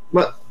 Well,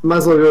 might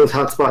as well go with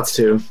hotspots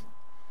too.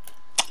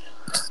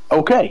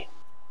 Okay.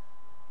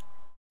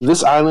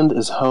 This island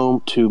is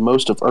home to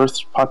most of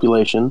Earth's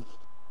population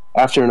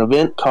after an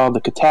event called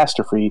the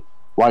Catastrophe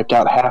wiped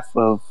out half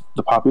of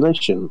the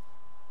population.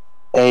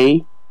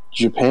 A,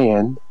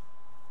 Japan.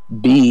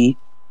 B,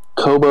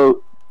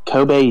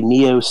 Kobe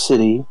Neo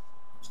City.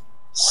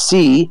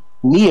 C,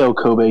 Neo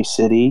Kobe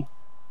City.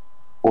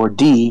 Or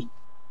D,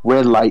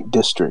 Red Light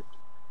District.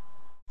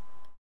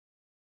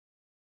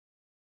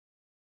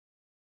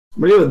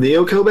 What are you with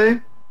Neo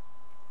Kobe?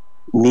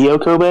 Neo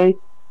Kobe?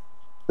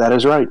 That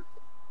is right.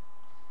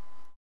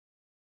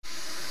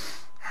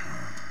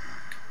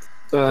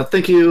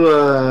 Thank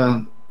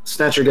you,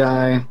 Snatcher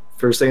Guy,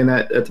 for saying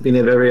that at the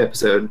beginning of every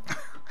episode.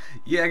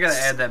 Yeah, I gotta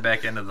add that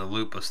back into the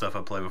loop of stuff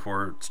I play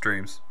before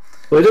streams.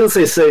 Well, it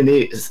doesn't say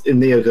in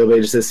Neo Kobe,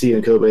 it just says see you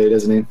in Kobe,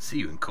 doesn't it? See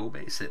you in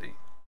Kobe City.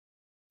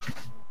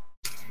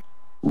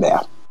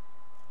 Yeah.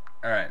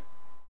 Alright.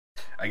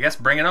 I guess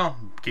bring it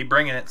on. Keep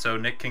bringing it so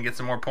Nick can get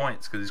some more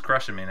points because he's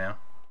crushing me now.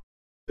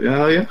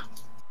 Oh, yeah.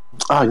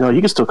 Oh, no,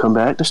 you can still come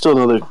back. There's still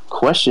another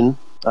question,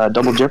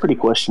 double Jeopardy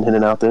question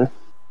hidden out there.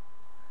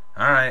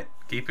 Alright,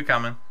 keep it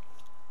coming.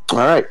 All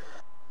right.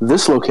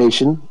 This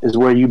location is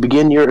where you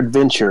begin your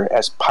adventure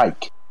as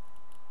Pike.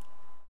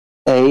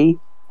 A.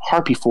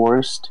 Harpy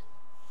Forest.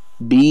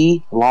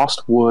 B.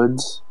 Lost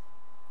Woods.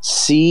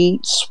 C.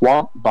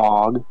 Swamp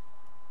Bog.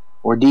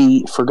 Or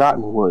D.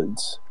 Forgotten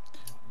Woods.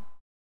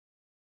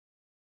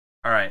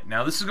 Alright,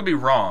 now this is going to be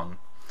wrong,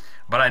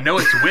 but I know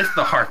it's with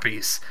the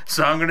Harpies,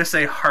 so I'm going to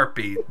say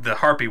Harpy, the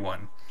Harpy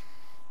one.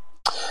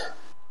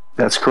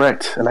 That's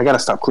correct. And I got to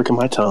stop clicking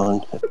my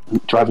tongue.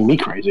 It's driving me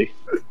crazy.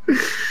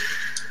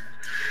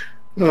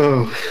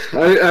 Oh,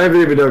 I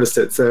haven't even noticed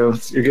it, so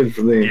you're good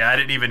for me. Yeah, I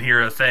didn't even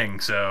hear a thing,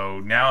 so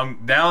now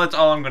that's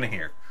all I'm going to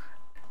hear.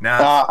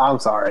 Now I'm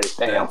sorry.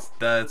 Damn.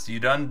 that's you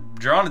done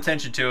drawing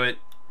attention to it.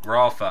 We're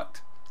all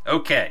fucked.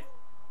 Okay.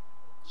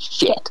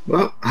 Shit.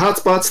 Well,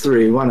 Hotspot's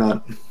 3, why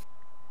not?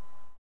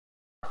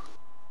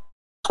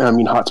 I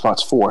mean,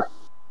 Hotspot's 4.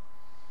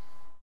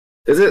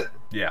 Is it?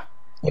 Yeah.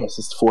 Yes,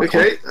 it's the 4th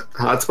Okay,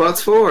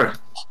 Hotspot's 4.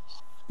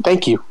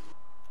 Thank you.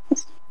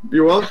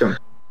 You're welcome.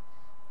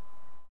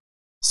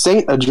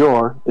 Saint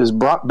Ajor is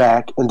brought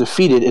back and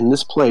defeated in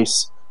this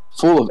place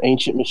full of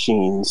ancient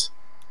machines.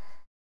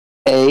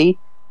 A.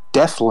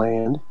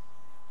 Deathland.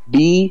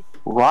 B.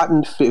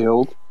 Rotten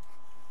Field.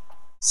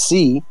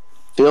 C.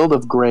 Field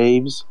of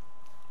Graves.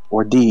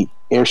 Or D.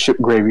 Airship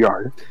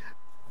Graveyard.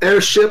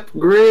 Airship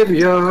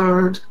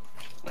Graveyard.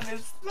 What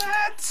is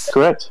that?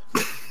 Correct.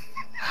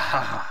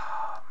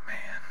 Oh,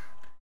 man.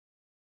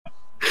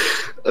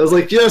 I was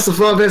like, yes, a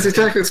Final Fantasy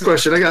Tactics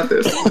question. I got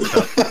this.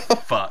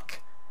 Fuck.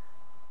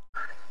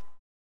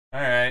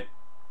 Alright.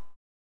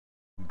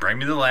 Bring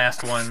me the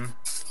last one.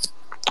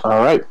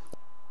 Alright.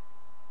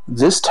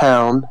 This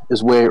town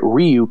is where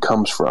Ryu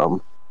comes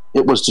from.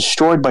 It was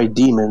destroyed by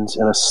demons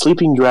and a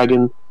sleeping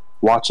dragon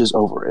watches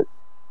over it.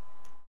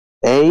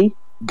 A.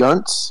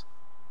 Gunts.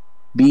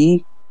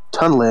 B.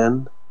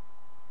 Tunland.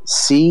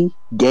 C.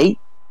 Gate.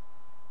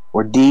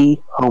 Or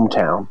D.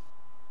 Hometown.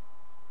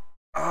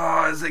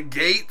 Oh, is it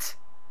Gate?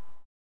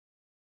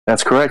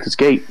 That's correct. It's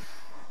Gate.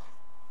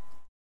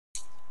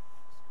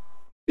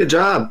 Good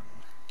job.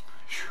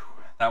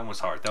 That one was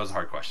hard. That was a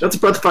hard question. That's a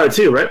Breath of Fire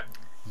 2, right?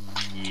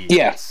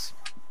 Yes.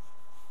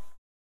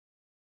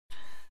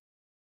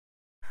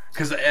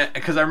 Because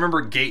I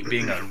remember Gate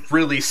being a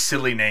really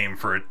silly name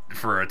for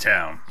a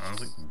town. I was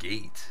like,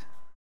 Gate?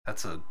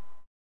 That's a...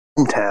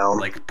 Hometown.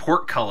 Like,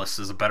 Portcullis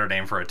is a better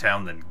name for a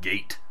town than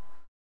Gate.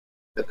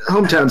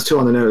 Hometown's 2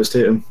 on the nose,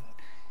 too.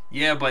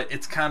 Yeah, but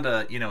it's kind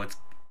of,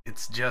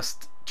 it's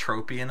just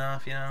tropey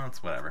enough,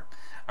 it's whatever.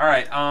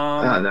 Alright,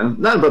 I don't know.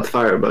 Not Breath of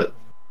Fire, but...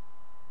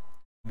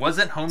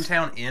 Wasn't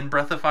Hometown in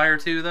Breath of Fire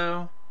 2,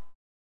 though?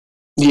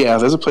 Yeah,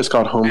 there's a place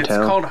called Hometown. It's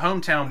called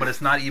Hometown, but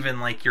it's not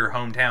even like your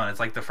hometown. It's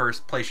like the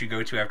first place you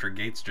go to after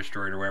Gate's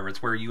destroyed or whatever.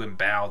 It's where you and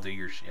Bao do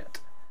your shit.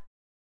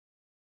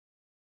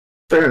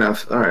 Fair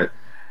enough. Alright.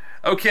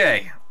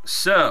 Okay,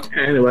 so...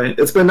 Anyway,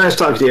 it's been nice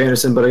talking to you,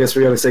 Anderson, but I guess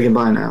we gotta say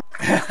goodbye now.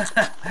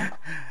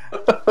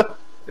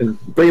 And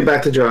bring it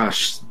back to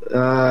Josh.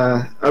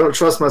 I don't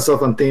trust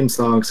myself on theme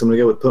songs, so I'm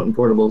gonna go with Potent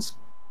Portables.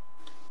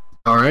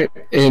 Alright.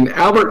 In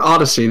Albert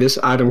Odyssey, this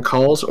item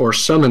calls or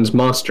summons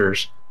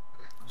monsters.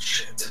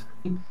 Shit.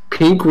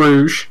 Pink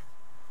Rouge.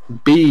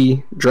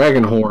 B.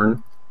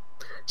 Dragonhorn.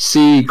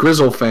 C.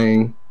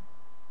 Grizzlefang.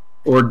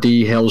 Or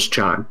D. Hell's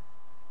Chime.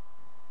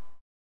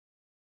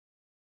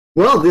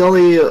 Well, the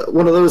only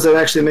one of those that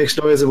actually makes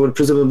noise and would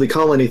presumably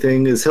call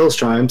anything is Hell's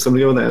Chime, so I'm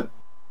gonna go with that.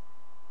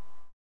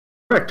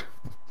 Correct.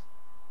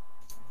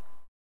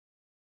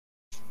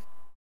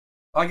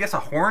 I guess a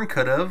horn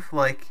could have,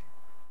 like...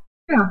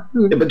 Yeah.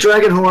 Yeah, but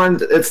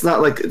Dragonhorn, it's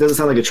not like, it doesn't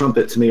sound like a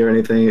trumpet to me or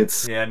anything.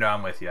 It's... Yeah, no,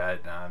 I'm with you.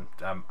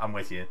 I'm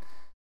with you.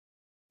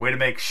 Way to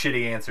make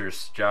shitty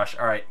answers, Josh.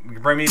 All right,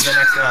 bring me the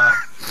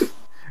next.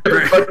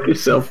 Fuck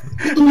yourself.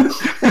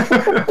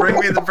 bring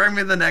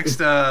me the next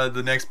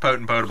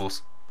Potent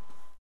Potables.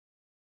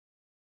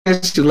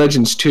 Fantasy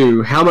Legends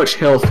 2, how much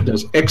health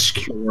does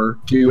X-Cure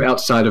do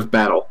outside of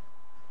battle?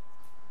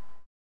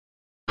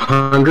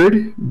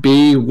 100,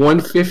 B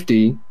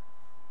 150,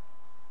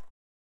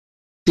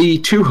 C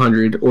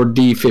 200, or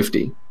D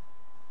 50?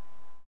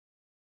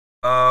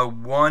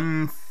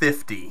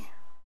 150.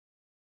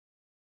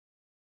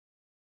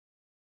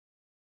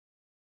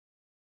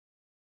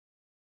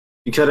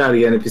 You cut out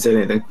again if you say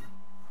anything.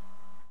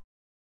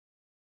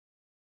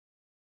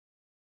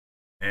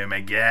 Oh my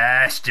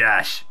gosh,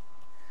 Josh.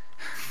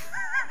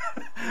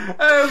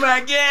 Oh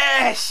my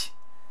gosh!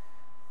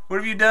 What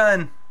have you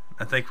done?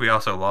 I think we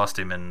also lost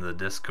him in the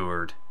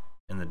Discord.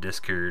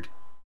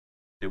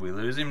 Did we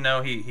lose him?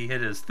 No, he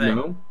hit his thing.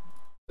 No.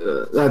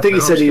 I think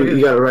he said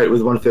you got it right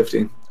with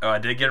 150. Oh, I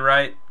did get it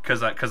right?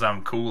 Because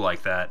I'm cool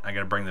like that. I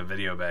gotta bring the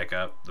video back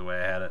up the way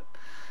I had it.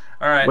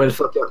 Alright. Way to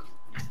fuck up.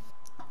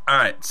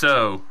 Alright,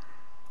 so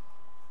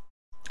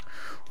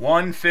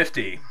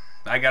 150.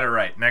 I got it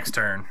right. Next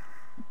turn.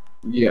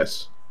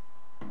 Yes.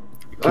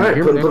 Alright,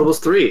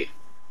 Potables 3.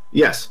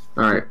 Yes.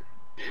 Alright.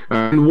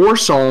 In War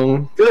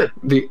Song, Good.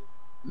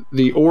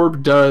 The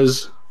orb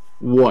does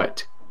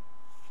what?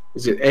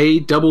 Is it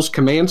A, doubles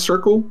command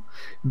circle,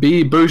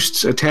 B,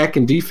 boosts attack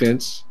and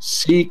defense,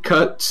 C,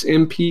 cuts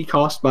MP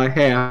cost by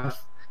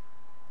half,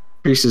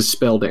 increases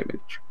spell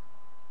damage?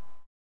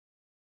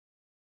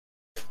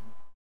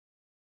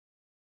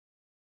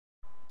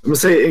 I'm going to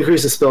say it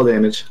increases spell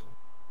damage.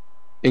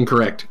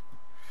 Incorrect.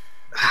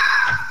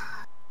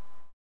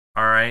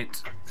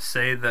 Alright.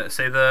 Say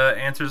the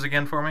answers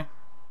again for me.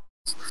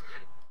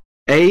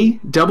 A,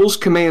 doubles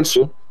command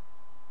circle,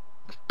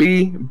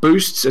 B,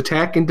 boosts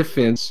attack and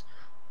defense,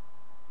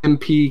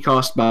 MP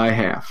cost by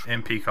half.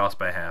 MP cost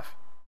by half.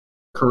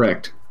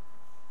 Correct.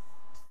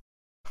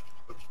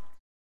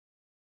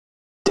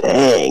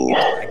 Dang.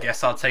 I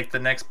guess I'll take the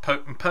next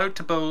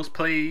Potables,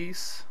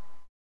 please.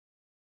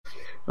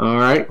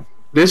 Alright.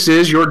 This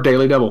is your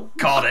daily double.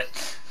 Called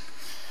it.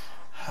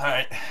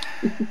 Alright.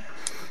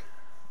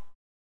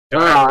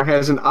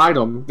 Has an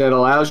item that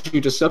allows you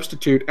to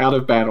substitute out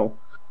of battle.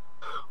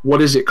 What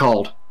is it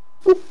called?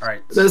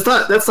 Alright. That's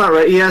not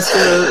right.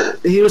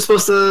 He was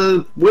supposed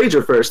to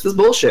wager first. This is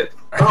bullshit.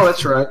 Oh,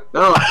 that's right.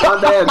 Oh, my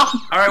bad.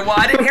 Alright, well,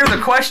 I didn't hear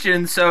the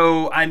question,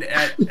 so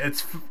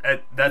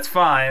that's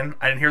fine.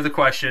 I didn't hear the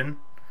question.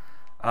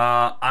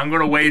 I'm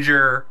going to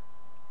wager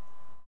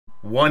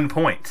 1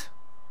 point.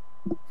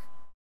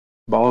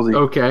 Ballsy.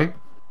 Okay.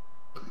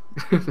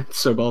 That's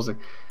so ballsy.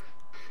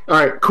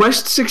 Alright,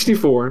 Quest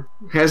 64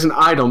 has an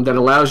item that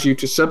allows you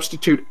to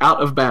substitute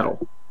out of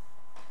battle.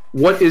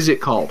 What is it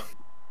called?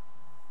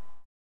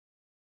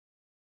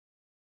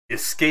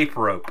 Escape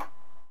rope.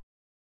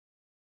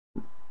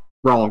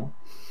 Wrong.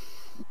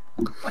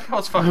 Like I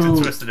was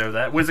fucking twisted over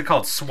that. What is it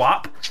called?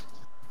 Swap?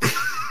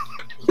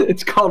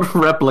 It's called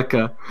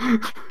Replica.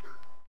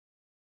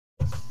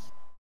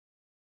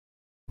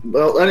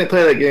 Well, I didn't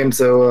play that game,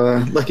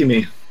 so lucky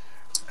me.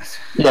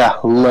 Yeah,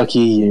 lucky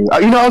you. I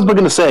was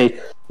going to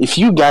say, if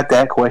you got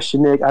that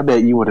question, Nick, I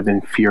bet you would have been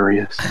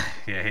furious.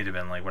 Yeah, he'd have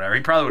been like, whatever.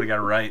 He probably would have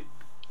got it right.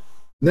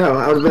 No,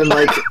 I would have been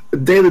like,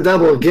 daily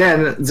double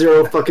again,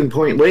 0 fucking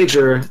point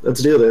wager.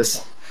 Let's do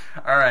this.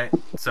 Alright,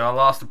 so I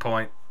lost a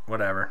point.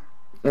 Whatever.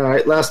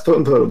 Alright, last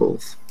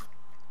Potables.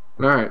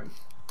 Alright.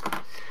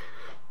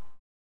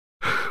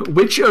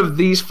 Which of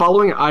these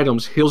following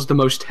items heals the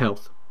most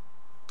health?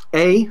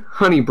 A,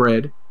 honey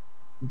bread,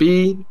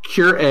 B,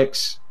 cure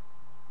X,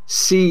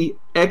 C,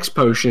 X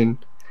potion.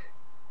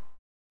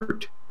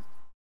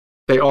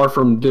 They are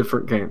from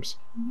different games.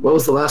 What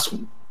was the last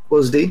one? What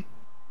was D?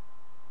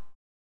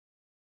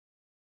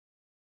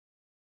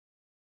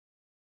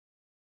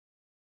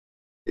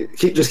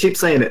 Just keep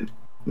saying it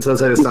until I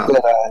say it's not.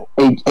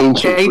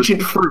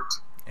 Ancient fruit.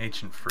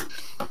 Ancient fruit.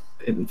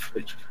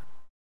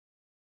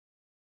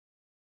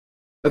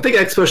 I think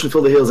X Potion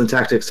full of heals and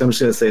tactics, so I'm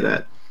just going to say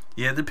that.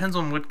 Yeah, it depends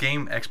on what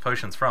game X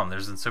Potion's from.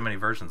 There's so many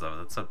versions of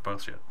it. That's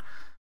bullshit.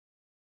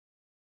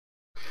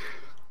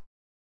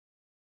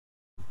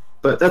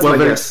 But that's my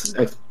guess.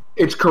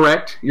 It's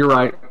correct. You're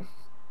right.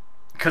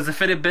 Because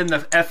if it had been the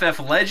FF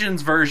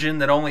Legends version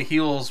that only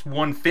heals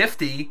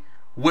 150,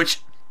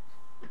 which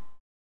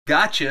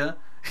gotcha.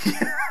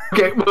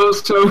 Okay, well,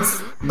 so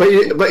but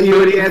you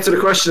already answered a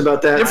question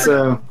about that,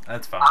 so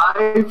that's fine.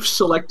 I've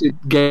selected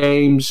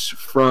games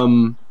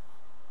from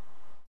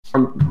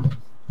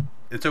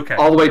it's okay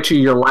all the way to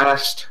your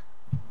last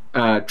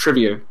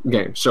trivia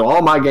game. So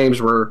all my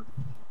games were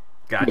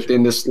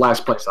within this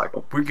last play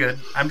cycle. We're good.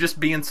 I'm just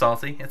being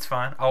salty. It's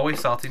fine.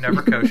 Always salty,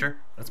 never kosher.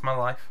 That's my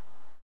life.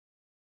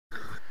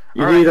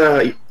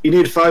 You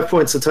need 5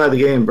 points to tie the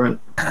game, Brent.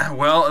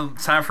 Well,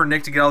 it's time for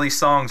Nick to get all these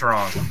songs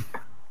wrong.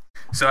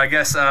 So I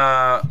guess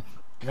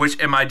which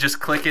am I just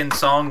clicking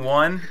song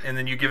 1 and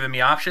then you giving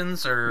me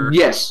options or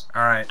Yes.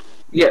 All right.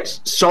 Yes.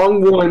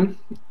 Song 1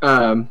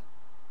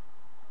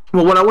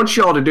 well, what I want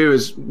you all to do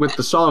is with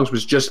the songs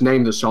was just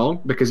name the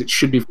song because it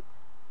should be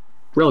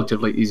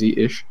relatively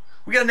easy-ish.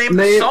 We gotta name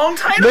the song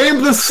title?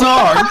 Name the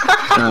song!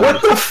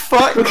 What the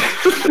fuck?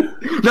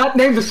 Not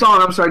name the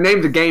song, I'm sorry,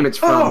 name the game it's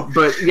from. Oh.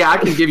 But yeah, I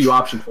can give you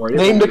option for it.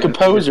 Name the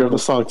composer of the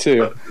song,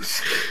 too.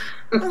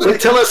 Like,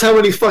 tell us how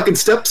many fucking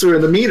steps are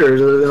in the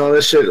meters and all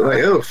this shit.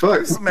 Like, oh,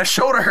 fuck. My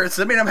shoulder hurts. Does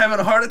that mean I'm having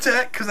a heart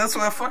attack? Because that's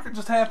what fucking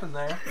just happened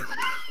there.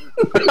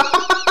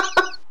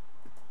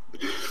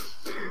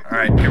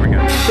 Alright, here we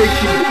go.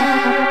 Thank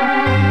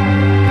you.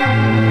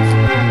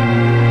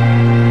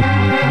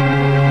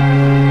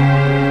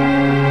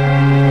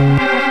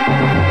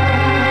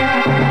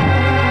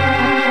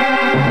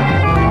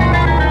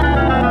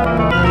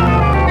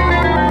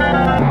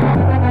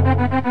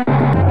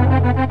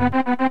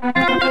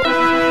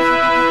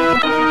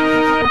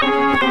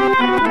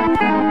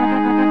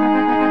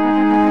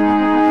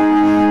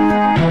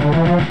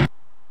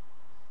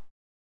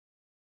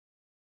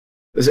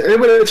 Is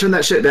anybody gonna turn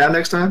that shit down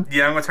next time?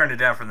 Yeah, I'm gonna turn it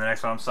down for the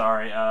next one. I'm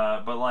sorry,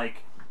 but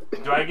like,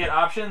 do I get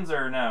options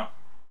or no?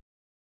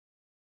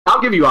 I'll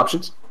give you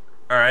options.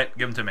 All right,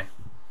 give them to me.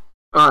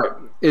 All right.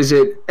 Is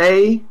it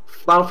A,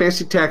 Final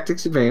Fantasy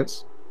Tactics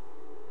Advance,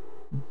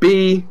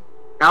 B,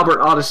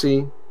 Albert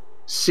Odyssey,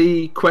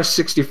 C, Quest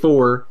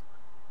 64,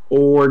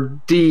 or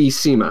D,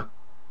 SEMA?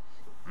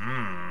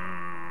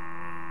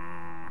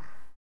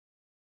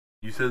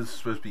 You said this was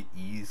supposed to be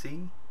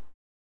easy?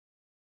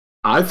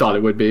 I thought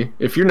it would be.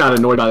 If you're not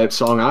annoyed by that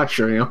song, I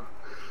sure am.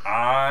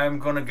 I'm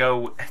gonna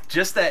go.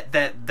 Just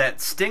that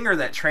stinger,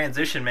 that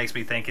transition makes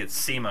me think it's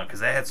SEMA because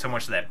they had so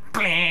much of that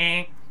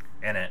bling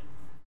in it.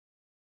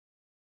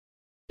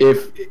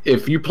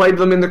 If you played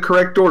them in the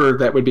correct order,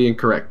 that would be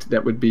incorrect.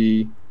 That would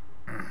be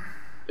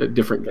a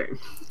different game.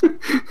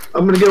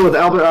 I'm gonna go with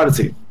Albert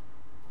Odyssey.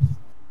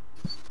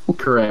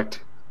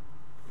 Correct.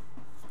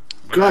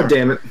 God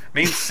damn it.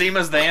 Means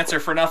SEMA's the answer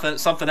for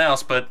something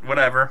else, but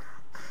whatever.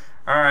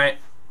 All right.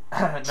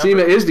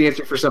 SEMA is the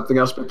answer for something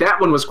else, but that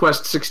one was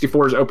Quest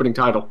 64's opening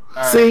title.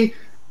 Right. See,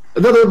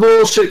 another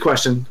bullshit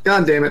question.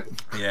 God damn it.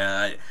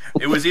 Yeah,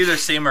 it was either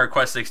SEMA or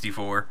Quest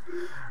 64.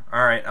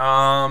 All right.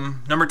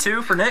 Number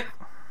 2 for Nick.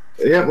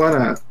 Yeah, why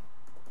not?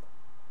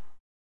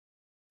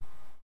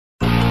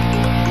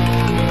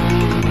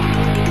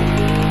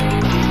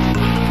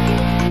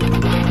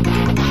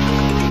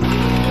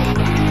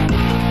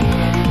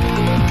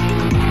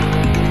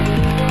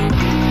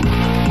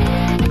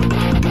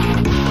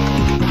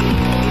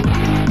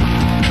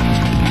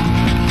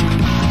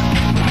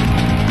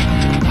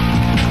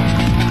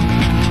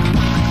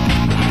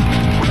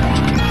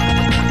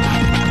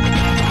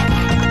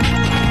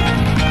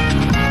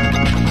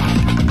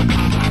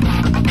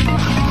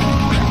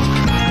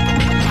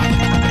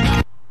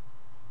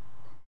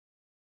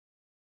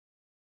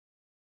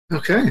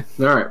 Okay.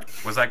 All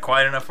right. Was that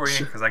quiet enough for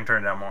you? Because I can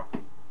turn it down more.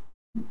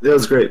 That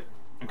was great.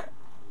 Okay.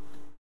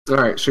 All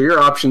right. So your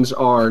options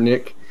are,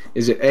 Nick,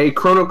 is it A,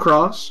 Chrono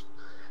Cross,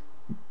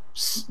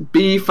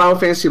 B, Final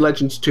Fantasy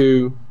Legends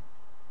 2,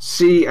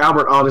 C,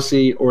 Albert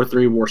Odyssey, or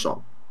 3,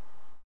 Warsong?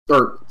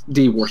 Or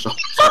D, Warsong.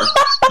 Sorry.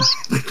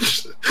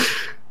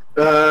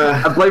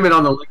 I blame it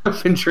on the lack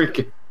of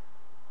drinking.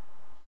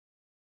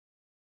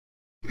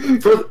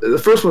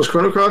 The first one was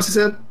Chrono Cross, you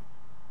said?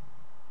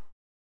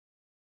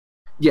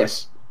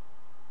 Yes.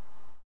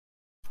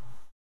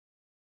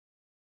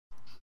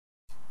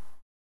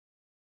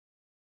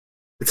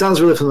 It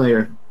sounds really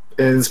familiar.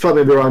 And it's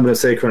probably wrong, I'm going to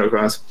say Chrono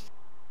Cross.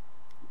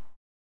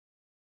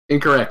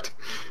 Incorrect.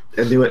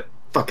 I knew it.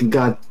 Fucking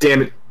god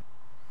damn it.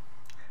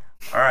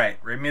 All right.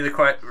 Read me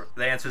the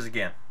answers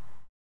again.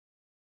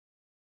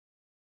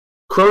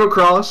 Chrono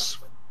Cross,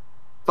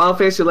 Final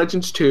Fantasy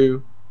Legends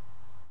 2,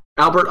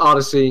 Albert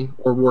Odyssey,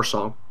 or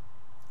Warsong?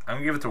 I'm going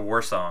to give it to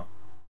Warsong.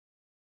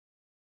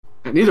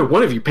 Neither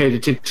one of you paid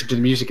attention to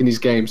the music in these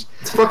games.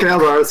 It's fucking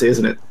Albert Odyssey,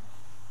 isn't it?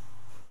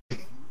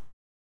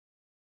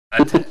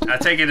 I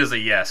take it as a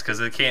yes, because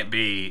it can't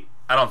be...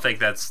 I don't think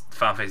that's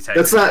Final Fantasy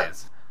Tactics.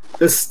 That's not...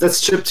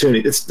 That's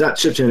chiptune. It's not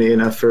chiptune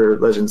enough for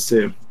Legends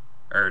 2.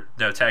 Or,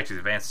 no, Tactics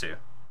Advance 2.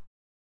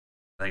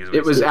 I think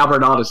it was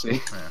Albert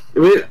Odyssey.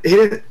 Yeah. We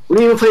didn't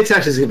even play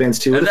Tactics Advance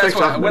 2. That's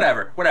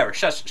whatever.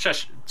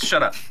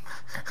 Shut up.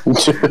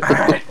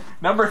 Alright,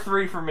 number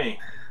 3 for me.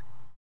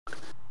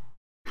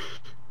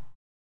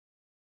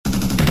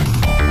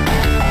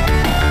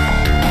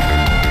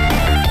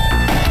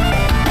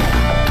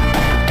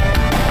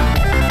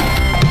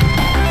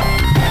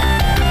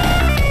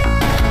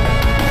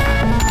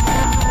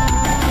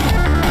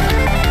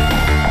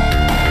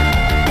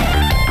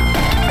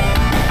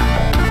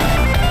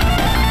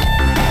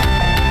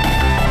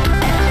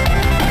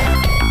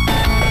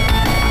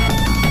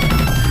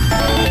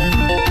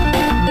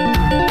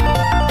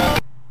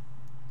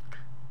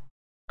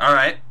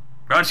 Alright,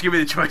 why don't you give me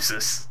the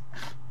choices?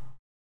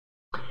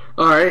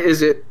 Alright,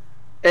 is it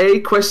A,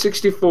 Quest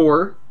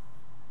 64,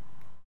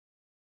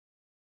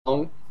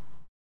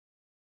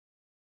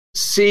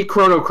 C,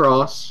 Chrono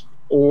Cross,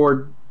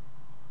 or...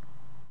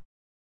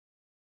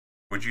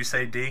 Would you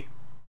say D?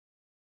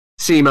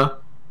 SEMA.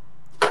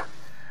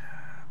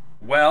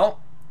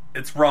 Well,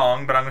 it's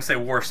wrong, but I'm going to say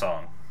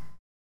Warsong.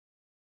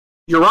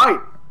 You're right.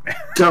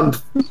 Dumb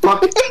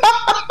fuck.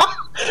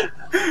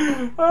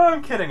 Oh,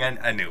 I'm kidding.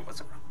 I knew it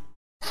wasn't wrong.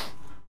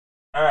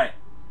 Alright.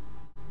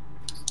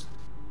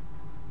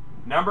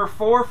 Number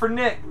 4 for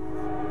Nick.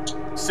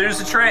 As soon as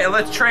the train,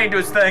 let the train do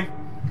its thing.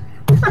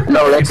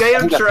 No, that's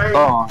Damn train.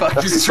 Fuck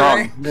this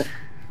train.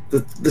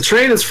 The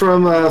train is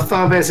from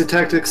Final Fantasy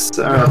Tactics,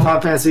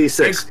 Final Fantasy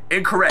 6.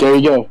 Incorrect. There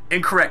you go.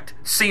 Incorrect.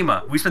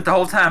 SEMA. We spent the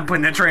whole time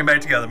putting that train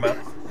back together, man.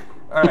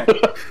 Alright.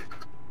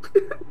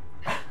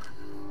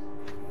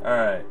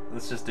 Alright,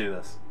 let's just do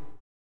this.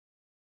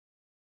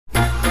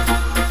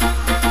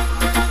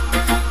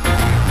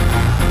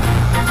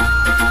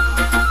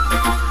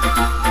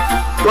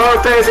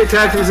 Final Fantasy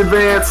Tactics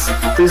Advance.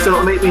 Please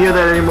don't make me hear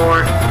that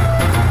anymore.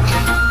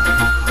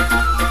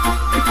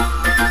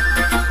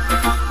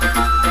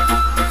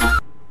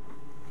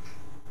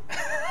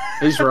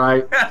 He's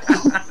right.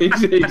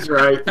 He's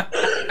right.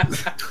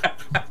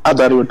 I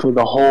thought he would play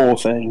the whole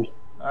thing.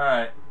 All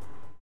right.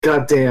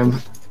 God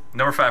damn.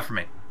 Number 5 for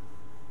me.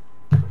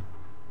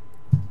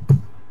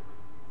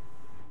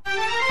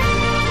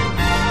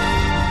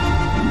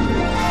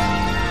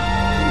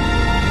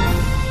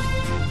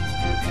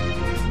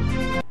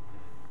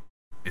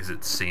 Is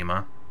it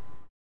SEMA?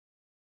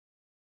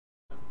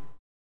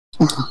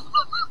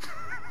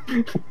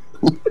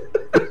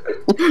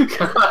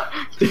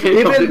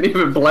 Didn't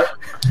even blink.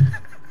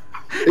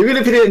 Even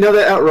if he didn't know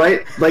that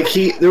outright, like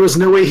there was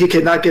no way he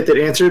could not get that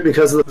answer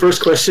because of the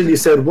first question. You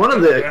said one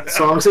of the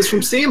songs is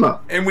from SEMA,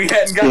 and we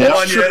hadn't gotten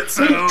one yet.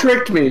 So He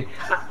tricked me.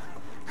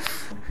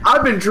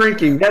 I've been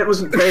drinking. That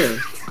wasn't fair.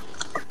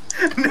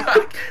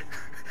 No,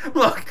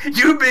 look,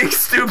 you being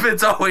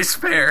stupid's always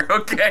fair.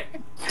 Okay.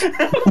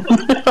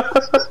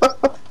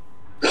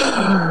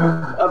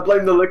 I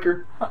blame the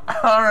liquor.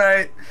 All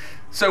right.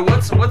 So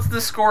what's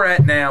the score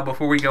at now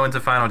before we go into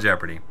Final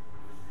Jeopardy?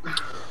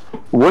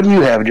 What do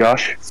you have,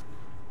 Josh?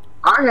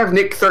 I have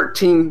Nick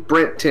 13,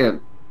 Brent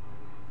 10.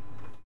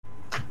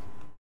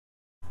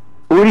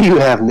 What do you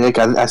have, Nick?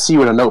 I see you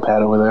with a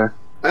notepad over there.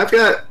 I've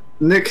got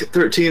Nick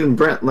 13 and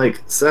Brent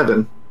like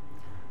 7.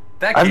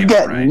 That I've can't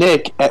got be right.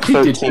 Nick at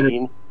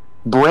 13,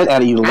 Brent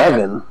at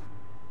 11.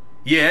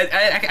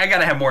 Yeah, I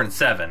gotta have more than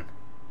 7.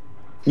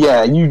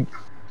 Yeah, you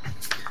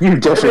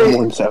definitely have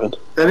more than 7.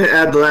 I didn't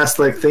add the last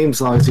like theme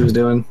songs he was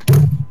doing.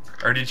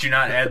 Or did you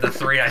not add the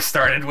 3 I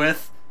started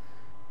with?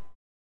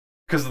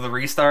 Because of the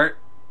restart?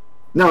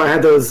 No, I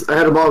had those. I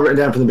had them all written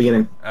down from the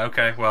beginning.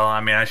 Okay, well, I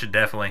mean, I should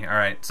definitely. All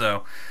right,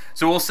 so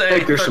we'll I say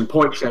think there's some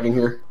point shaving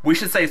here. we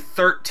should say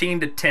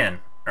 13 to 10.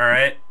 All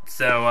right,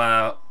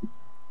 so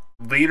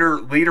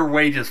leader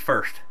wages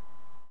first.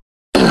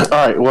 All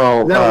right,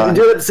 well, No, we can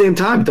do it at the same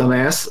time,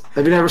 dumbass.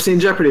 Have you never seen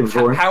Jeopardy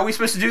before? How are we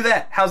supposed to do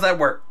that? How's that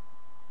work?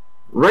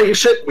 Write your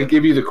shit. We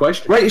give you the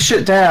question. Write your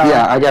shit down.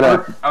 yeah, I gotta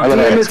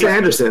Mr.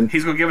 Anderson.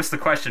 He's gonna give us the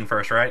question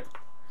first, right?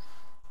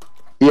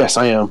 Yes,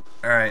 I am.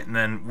 All right, and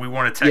then we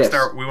want to text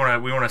Yes. we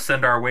want to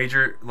send our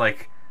wager,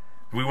 like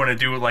we want to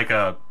do like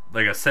a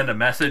send a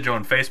message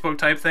on Facebook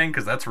type thing,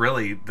 because that's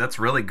really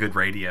good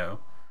radio.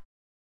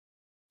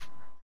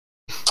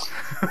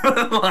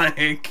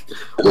 Like,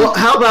 Well,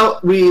 how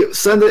about we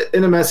send it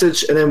in a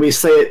message and then we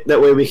say it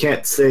that way we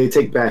can't say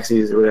take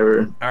backsies or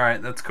whatever. all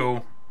right, that's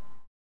cool.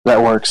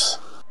 That works.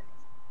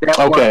 That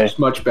Okay. works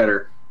much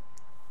better.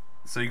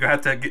 So you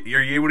have to get,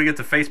 are you able to get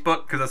to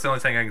Facebook? Because that's the only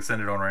thing I can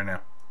send it on right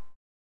now.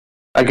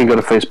 I can go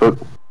to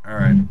Facebook. All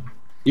right,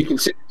 You can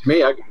send it to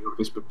me. I can go to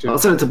Facebook too. I'll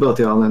send it to both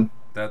y'all then.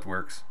 that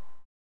works.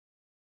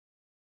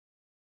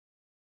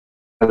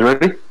 Are you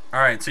ready?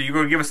 All right, so you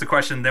go give us the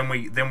question, then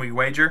we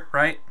wager,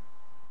 right?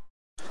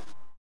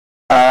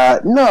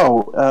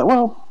 No.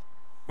 Well,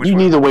 Which you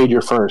one? need to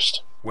wager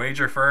first.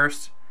 Wager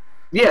first.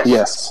 Yes.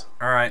 Yes.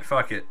 All right,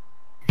 fuck it.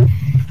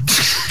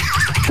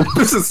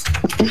 this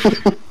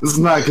is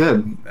not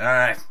good. All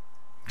right,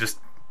 just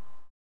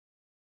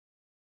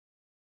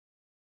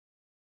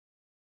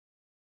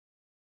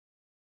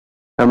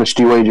How much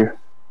do you wager?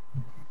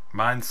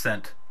 mine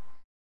sent.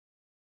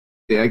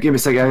 Yeah, give me a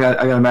second. I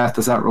gotta math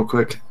this out real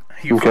quick.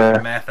 You Okay.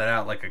 fucking math that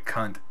out like a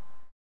cunt.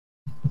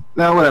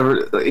 No,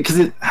 whatever. Because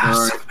it. All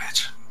Son right. of a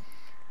bitch.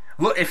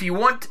 Look, if you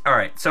want, all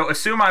right. So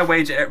assume I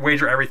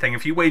wager everything.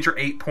 If you wager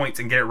 8 points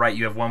and get it right,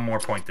 you have 1 more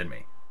point than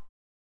me.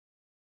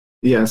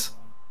 Yes.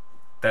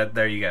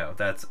 There you go.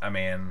 That's, I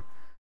mean.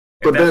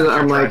 if But that's then what you're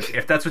I'm trying- like,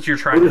 if that's what you're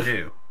trying what to if-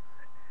 do,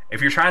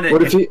 if you're trying to,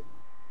 What if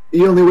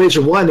you only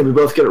wager 1 and we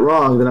both get it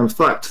wrong? Then I'm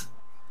fucked.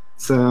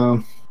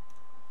 So.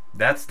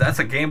 that's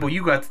a gamble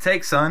you got to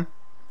take, son.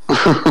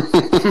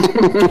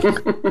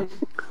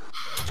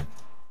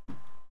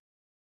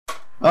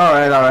 All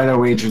right. I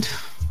wagered.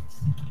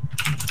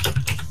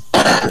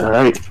 All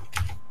right.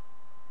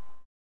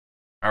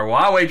 Or well,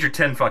 I wagered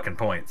 10 fucking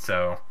points,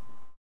 so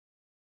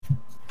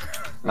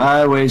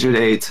I wagered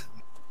 8.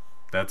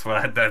 that's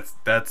what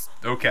that's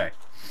okay.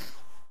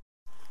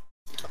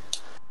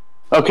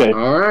 Okay.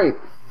 All right.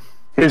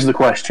 Here's the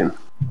question.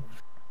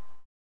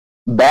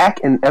 Back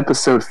in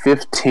episode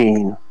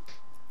 15,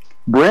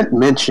 Brent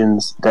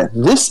mentions that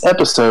this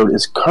episode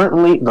is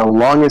currently the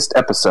longest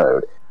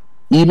episode,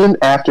 even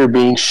after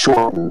being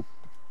shortened.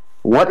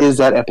 What is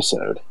that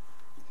episode?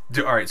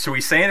 All right, so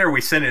we saying it or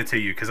we sending it to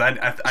you? Because I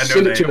know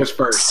Send that it to us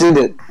first, Send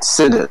it.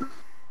 Send it.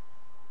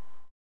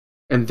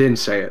 and then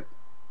say it.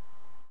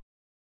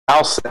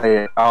 I'll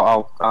say it.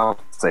 I'll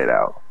say it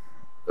out.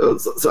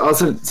 So I'll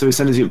send. So we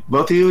send it to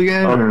both of you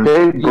again. Or?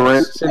 Okay,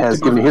 Brent send it has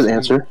to given me his us.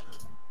 answer.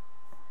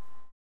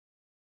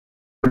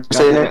 God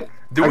Say damn it. it.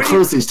 Do I we-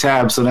 closed these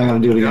tabs, so now I'm gonna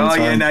do it again. Oh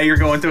so yeah, now you're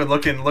going through and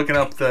looking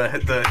up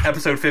the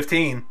episode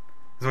 15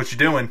 is what you're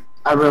doing.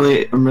 I'm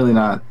really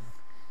not.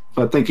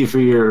 But thank you for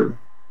your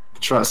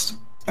trust.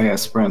 I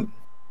guess, Brent.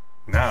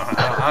 No,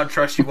 I don't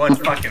trust you one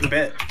fucking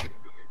bit.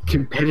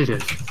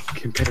 Competitive.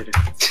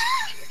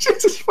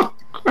 Jesus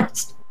fucking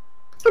Christ.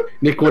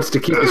 Nick wants to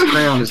keep his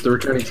crown as the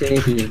returning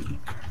champion.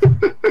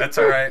 That's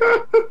all right.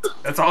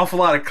 That's an awful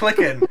lot of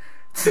clicking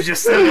to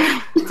just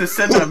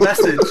send a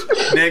message,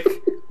 Nick.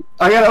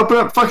 I gotta open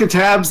up fucking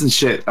tabs and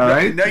shit. All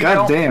right. No, you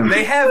God don't. damn.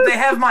 They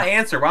have my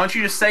answer. Why don't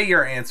you just say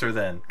your answer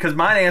then? Because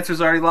my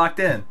answer's already locked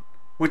in.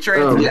 What's your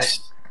answer?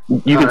 Yes.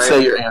 You can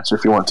say your answer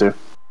if you want to.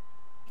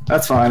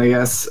 That's fine, I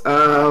guess.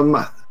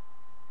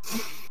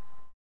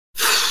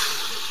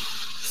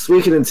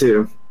 Suikoden in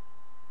 2.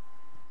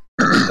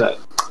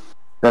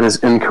 That is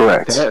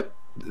incorrect.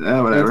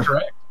 Whatever.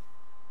 Correct.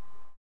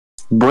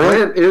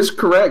 Brent? Brent is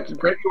correct.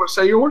 Brent, you want to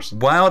say yours?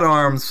 Wild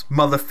Arms,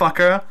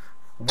 motherfucker.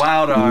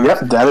 Wild Arms. Yep,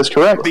 that is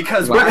correct.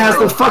 Because Brent has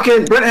the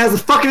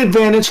fucking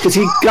advantage because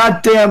he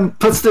goddamn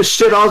puts this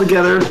shit all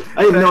together.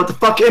 I don't even know what the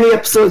fuck any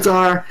episodes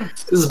are.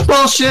 This is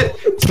bullshit.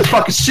 It's a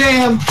fucking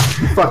sham.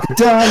 Fucking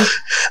done.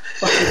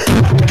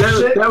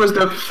 That was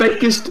the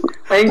fakest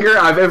anger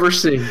I've ever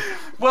seen.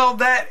 Well,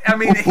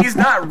 he's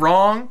not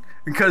wrong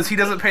because he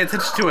doesn't pay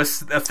attention to a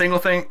single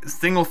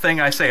thing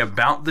I say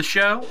about the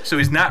show, so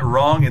he's not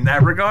wrong in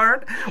that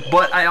regard.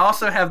 But I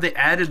also have the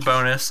added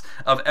bonus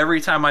of every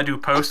time I do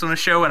post on a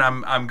show and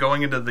I'm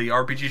going into the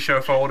RPG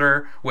show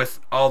folder with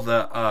all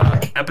the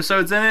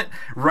episodes in it.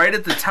 Right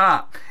at the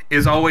top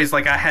is always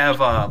like I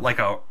have I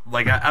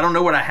don't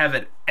know what I have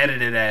it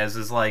edited as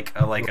is like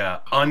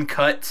a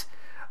uncut.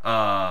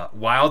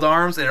 Wild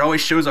Arms, and it always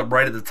shows up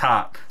right at the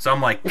top. So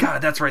I'm like,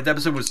 God, that's right. That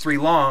episode was 3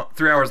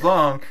 hours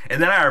long, and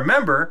then I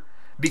remember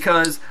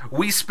because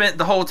we spent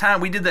the whole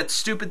time we did that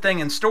stupid thing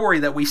in story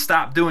that we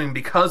stopped doing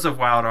because of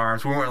Wild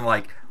Arms. We weren't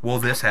like, well,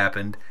 this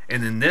happened,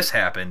 and then this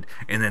happened,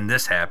 and then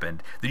this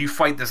happened. Then you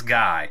fight this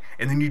guy,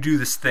 and then you do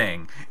this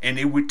thing, and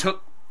it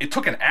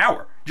took an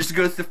hour just to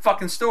go through the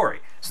fucking story.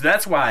 So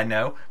that's why I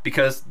know,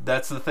 because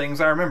that's the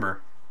things I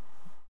remember.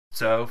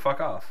 So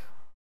fuck off.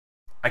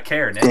 I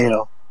care, Nick.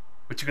 Damn.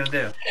 What you gonna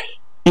do?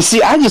 You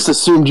see, I just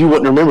assumed you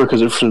wouldn't remember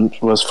because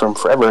it was from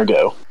forever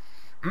ago.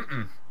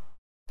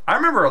 I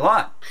remember a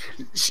lot.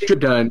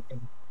 Should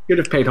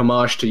have paid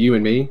homage to you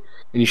and me,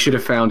 and you should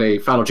have found a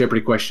Final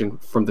Jeopardy question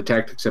from the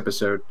Tactics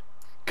episode.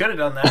 Could have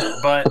done that,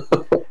 but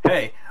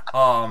hey,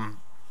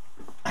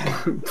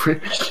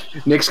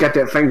 Nick's got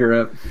that finger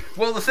up.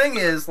 well, the thing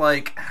is,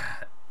 like,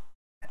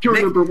 You're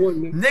number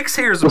one, Nick. Nick's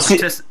here as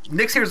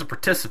a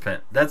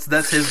participant.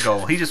 That's his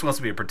goal. He just wants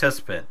to be a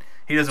participant.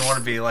 He doesn't want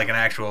to be like an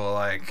actual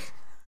like.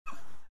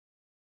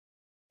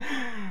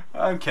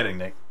 I'm kidding,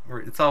 Nick.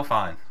 It's all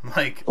fine.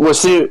 Like, well,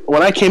 see,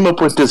 when I came up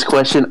with this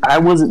question, I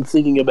wasn't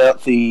thinking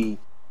about the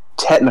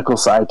technical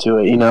side to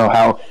it. You know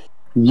how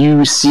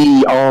you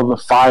see all the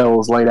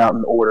files laid out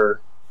in order.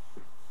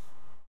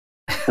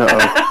 Double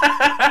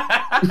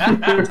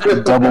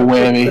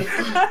whammy.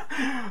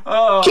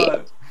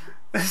 Oh,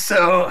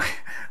 so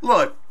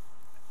look,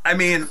 I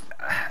mean,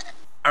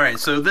 all right.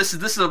 So this is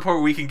the part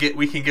where we can get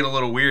a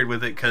little weird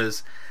with it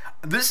because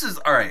this is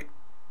all right.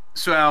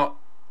 So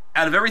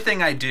out of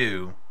everything I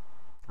do,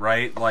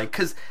 right? Like,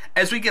 because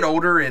as we get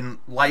older in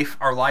life,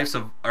 our lives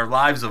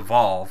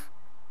evolve.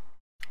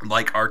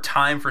 Like, our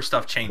time for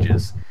stuff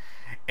changes,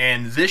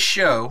 and this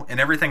show and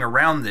everything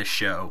around this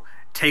show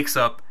takes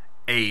up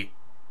a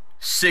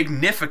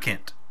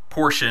significant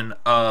portion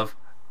of,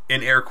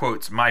 in air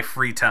quotes, my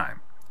free time.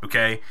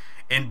 Okay,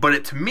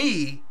 but to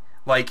me,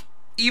 like,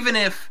 even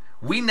if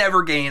we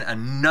never gain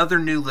another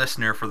new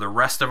listener for the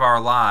rest of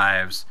our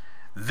lives,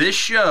 this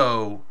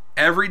show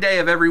every day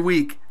of every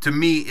week to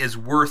me is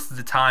worth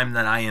the time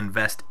that I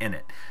invest in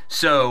it.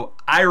 So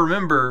I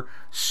remember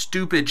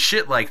stupid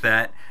shit like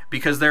that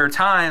because there are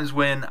times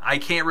when I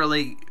can't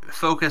really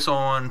focus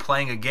on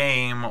playing a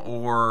game,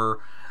 or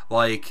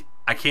like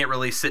I can't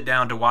really sit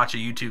down to watch a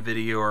YouTube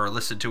video or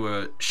listen to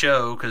a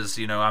show because,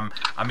 you know,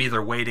 I'm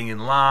either waiting in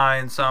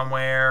line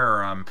somewhere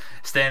or I'm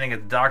standing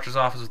at the doctor's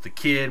office with the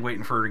kid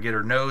waiting for her to get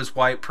her nose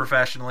wiped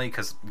professionally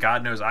because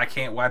God knows I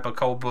can't wipe a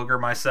cold booger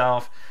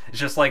myself. It's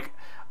just like,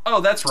 oh,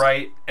 that's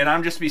right, and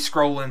I'm just be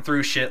scrolling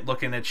through shit,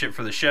 looking at shit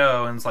for the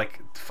show, and it's like,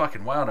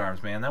 fucking Wild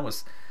Arms, man, that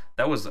was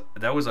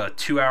a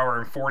 2 hour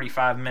and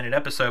 45-minute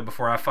episode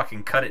before I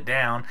fucking cut it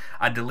down.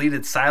 I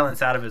deleted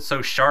silence out of it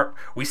so sharp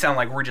we sound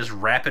like we're just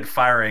rapid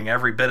firing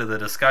every bit of the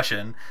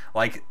discussion.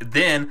 Like,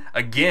 then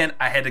again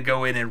I had to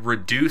go in and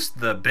reduce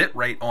the bit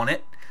rate on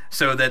it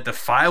so that the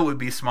file would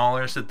be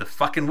smaller so that the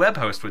fucking web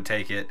host would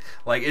take it.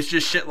 Like, it's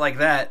just shit like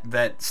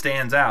that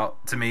stands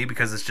out to me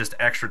because it's just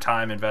extra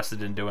time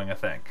invested in doing a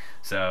thing.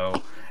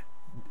 So,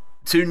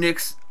 to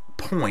Nick's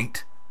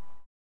point,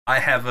 I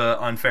have an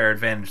unfair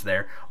advantage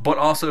there. But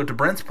also, to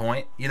Brent's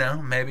point, you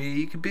know, maybe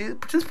you could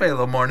participate a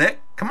little more, Nick.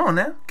 Come on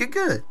now, get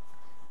good.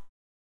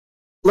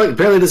 Look,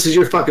 apparently this is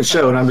your fucking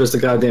show, and I'm just a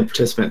goddamn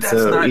participant. That's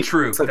so not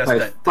true. That's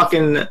my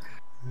fucking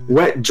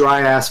wet,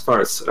 dry ass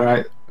farts. All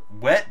right.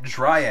 Wet,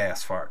 dry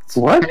ass farts.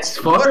 What?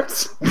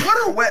 Farts?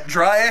 What are wet,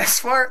 dry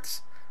ass farts?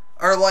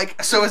 Are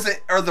like, so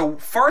are the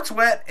farts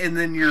wet and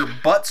then your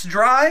butt's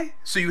dry?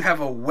 So you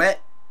have a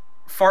wet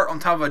fart on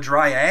top of a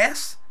dry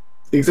ass?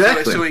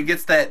 Exactly. So it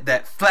gets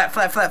that flap,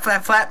 flap, flap,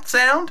 flap, flap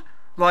sound?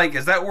 Like,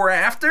 is that what we're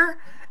after?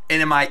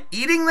 And am I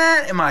eating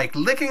that? Am I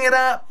licking it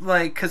up?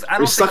 Like, because I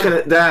don't. You're sucking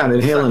it down,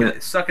 inhaling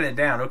it. Sucking it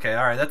down. Okay,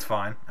 all right, that's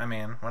fine. I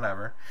mean,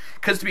 whatever.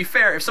 Because to be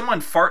fair, if someone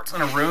farts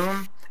in a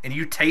room and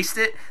you taste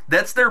it,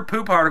 that's their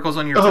poo particles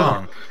on your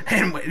tongue.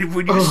 And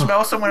when you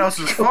smell someone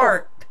else's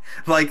fart,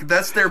 like,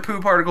 that's their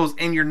poo particles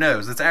in your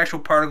nose. It's actual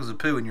particles of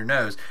poo in your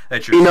nose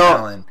that you're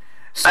smelling.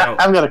 So,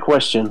 I've got a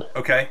question.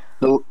 Okay.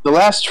 The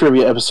last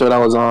trivia episode I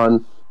was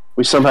on,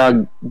 we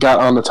somehow got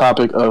on the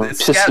topic of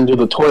pissing to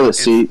the toilet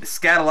seat. It's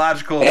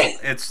scatological.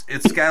 It's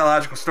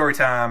scatological story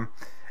time.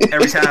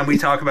 Every time we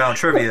talk about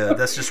trivia,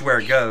 that's just where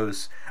it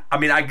goes. I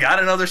mean, I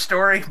got another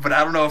story, but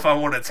I don't know if I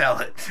want to tell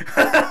it.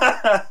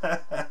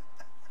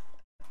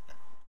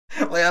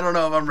 Like, I don't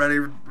know if I'm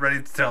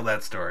ready to tell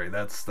that story.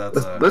 That's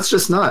let's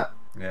just not.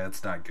 Yeah,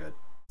 it's not good.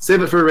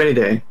 Save it for a rainy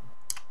day.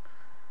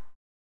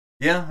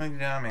 Yeah,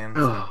 man.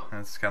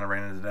 That's kind of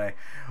raining today.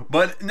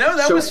 But no,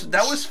 that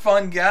was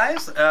fun,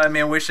 guys. I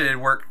mean, I wish it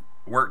had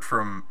worked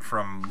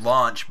from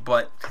launch,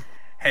 but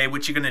hey,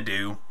 what you gonna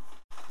do?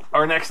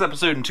 Our next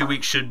episode in 2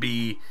 weeks should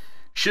be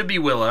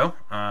Willow.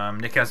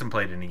 Nick hasn't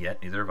played any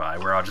yet, neither have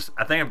I.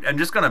 I think I'm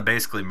just gonna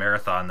basically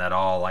marathon that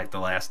all like the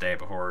last day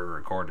before we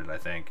recorded. I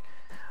think.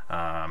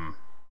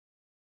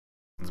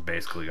 It's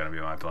basically going to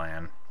be my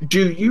plan.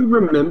 Do you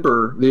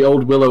remember the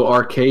old Willow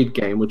arcade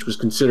game, which was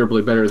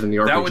considerably better than the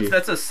RPG?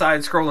 That's a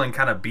side-scrolling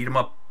kind of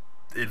beat-em-up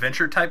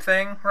adventure type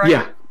thing, right?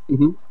 Yeah.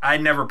 Mm-hmm. I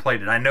never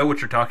played it. I know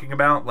what you're talking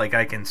about. Like,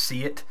 I can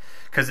see it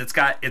because it's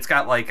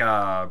got like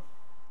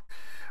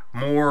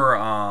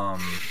more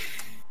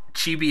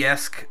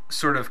chibi-esque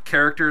sort of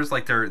characters.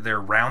 Like they're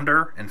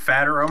rounder and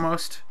fatter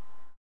almost.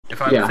 If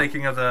I'm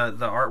thinking of the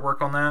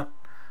artwork on that.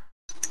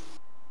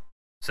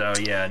 So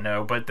yeah,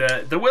 no, but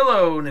the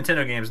Willow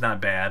Nintendo game is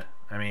not bad.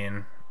 I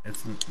mean,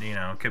 it's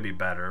it could be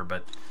better,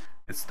 but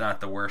it's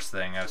not the worst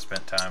thing I've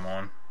spent time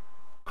on.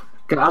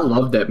 God, I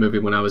loved that movie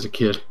when I was a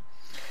kid.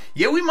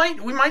 Yeah, we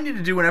might need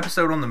to do an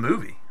episode on the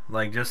movie,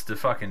 like just to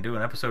fucking do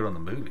an episode on the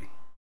movie.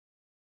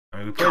 I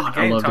mean, we played the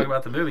game, talk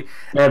about the movie.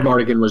 Mad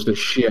Mardigan was the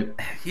shit.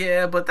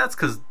 Yeah, but that's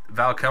because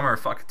Val Kilmer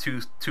fucking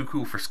too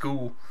cool for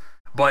school.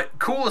 But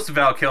coolest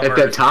Val Kilmer at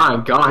that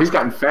time, God, he's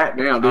gotten fat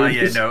now, dude. Oh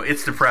yeah, no,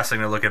 it's depressing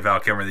to look at Val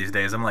Kilmer these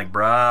days. I'm like,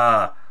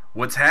 bruh,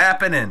 what's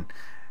happening?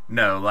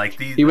 No, like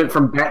he went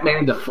from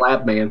Batman to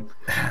Flabman.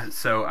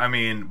 So I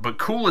mean, but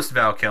coolest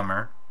Val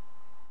Kilmer,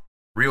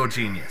 Real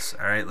Genius.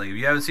 All right, like if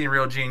you haven't seen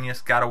Real Genius,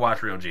 gotta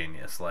watch Real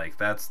Genius. Like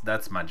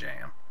that's my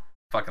jam.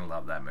 Fucking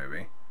love that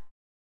movie.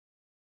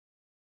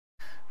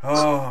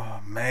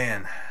 Oh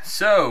man,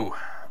 so.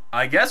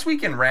 I guess we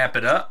can wrap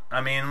it up.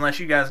 I mean, unless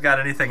you guys got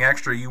anything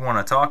extra you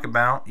want to talk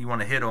about, you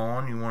want to hit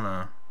on, you want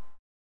to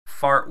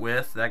fart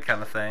with, that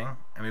kind of thing.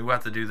 I mean, we'll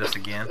have to do this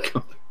again.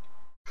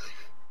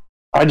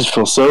 I just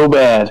feel so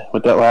bad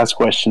with that last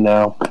question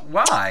now.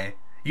 Why?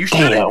 You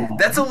should.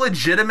 That's a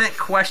legitimate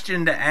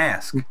question to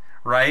ask,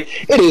 right?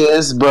 It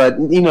is, but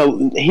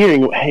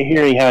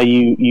hearing how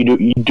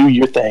you do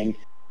your thing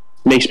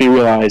makes me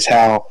realize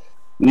how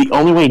the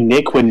only way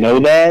Nick would know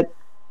that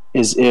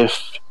is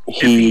if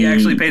he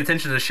actually paid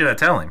attention to the shit I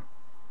tell him.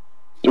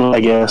 Well, I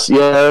guess.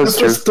 Yeah,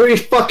 this was 3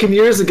 fucking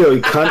years ago,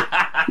 you cunt.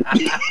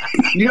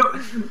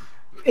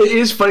 It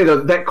is funny,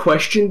 though. That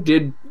question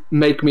did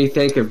make me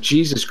think of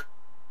Jesus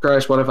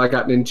Christ. What have I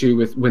gotten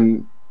into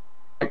when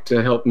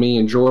to help me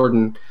and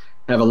Jordan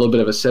have a little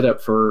bit of a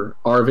setup for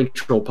our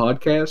eventual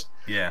podcast?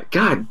 Yeah.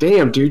 God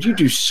damn, dude, you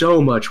do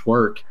so much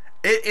work.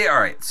 All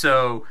right,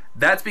 so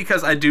that's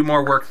because I do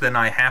more work than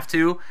I have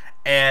to,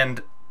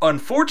 and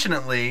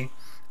unfortunately,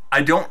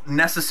 I don't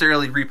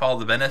necessarily reap all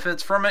the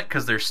benefits from it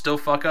because there's still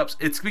fuck ups.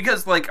 It's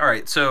because, like, all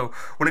right, so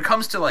when it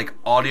comes to like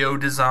audio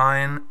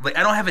design, like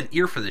I don't have an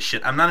ear for this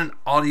shit. I'm not an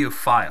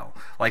audiophile.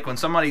 Like when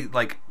somebody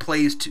like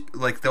plays,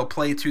 they'll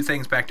play two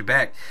things back to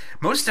back.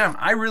 Most of the time,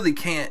 I really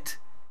can't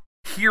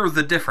hear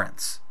the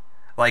difference.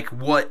 Like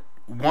what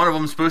one of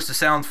them's supposed to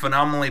sound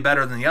phenomenally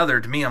better than the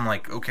other. To me, I'm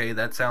like, okay,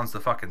 that sounds the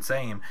fucking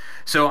same.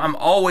 So I'm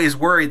always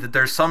worried that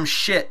there's some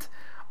shit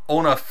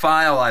on a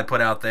file I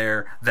put out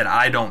there that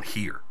I don't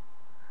hear.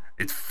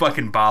 It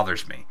fucking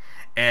bothers me,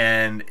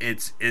 and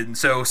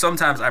so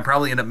sometimes I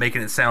probably end up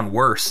making it sound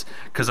worse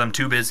because I'm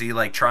too busy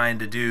like trying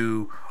to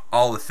do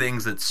all the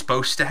things that's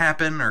supposed to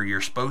happen or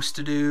you're supposed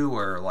to do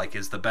or like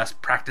is the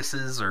best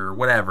practices or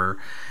whatever.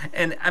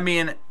 And I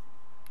mean,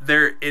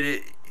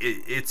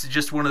 it's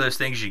just one of those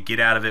things you get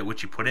out of it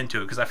what you put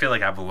into it, because I feel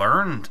like I've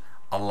learned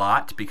a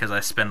lot because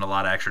I spend a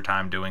lot of extra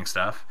time doing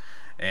stuff,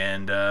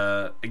 and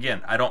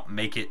again, I don't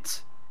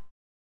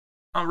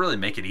really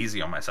make it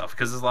easy on myself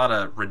because there's a lot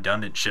of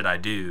redundant shit I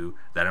do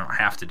that I don't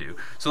have to do.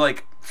 So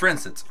like, for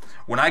instance,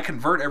 when I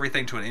convert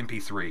everything to an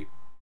MP3,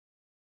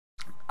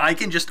 I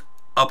can just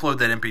upload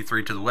that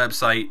MP3 to the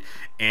website,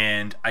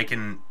 and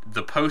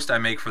the post I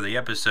make for the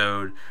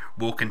episode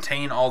will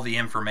contain all the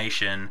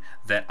information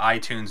that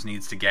iTunes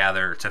needs to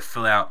gather to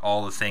fill out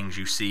all the things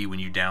you see when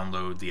you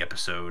download the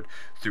episode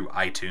through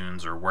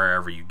iTunes or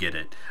wherever you get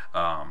it,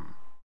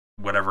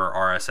 whatever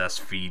RSS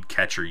feed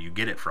catcher you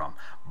get it from.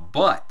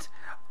 But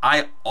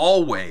I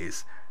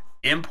always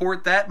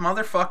import that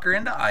motherfucker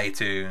into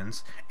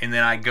iTunes, and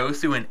then I go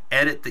through and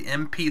edit the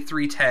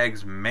MP3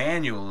 tags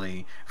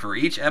manually for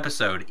each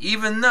episode,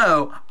 even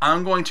though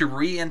I'm going to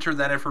re-enter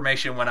that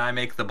information when I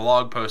make the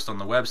blog post on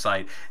the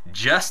website,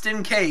 just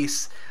in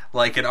case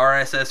like an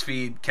RSS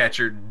feed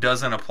catcher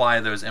doesn't apply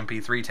those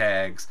MP3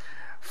 tags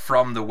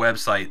from the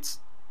website's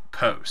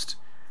post.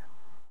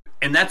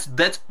 And that's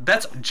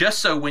just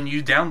so when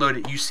you download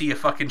it, you see a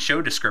fucking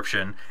show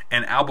description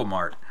and album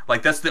art.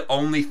 Like, that's the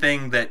only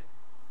thing that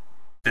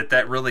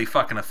really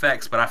fucking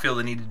affects, but I feel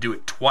the need to do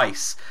it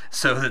twice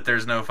so that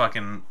there's no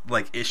fucking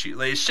like issue.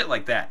 Like, it's shit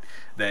like that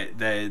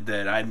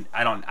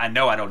I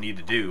know I don't need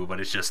to do, but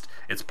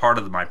it's part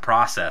of my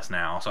process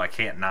now, so I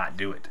can't not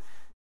do it.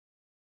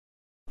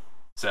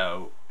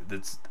 So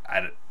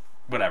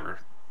whatever.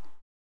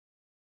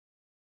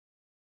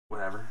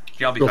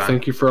 Y'all be fine.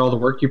 Thank you for all the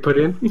work you put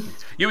in.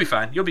 You'll be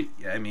fine. You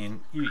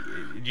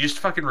just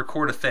fucking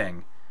record a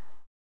thing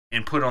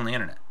and put it on the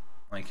internet.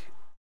 Like,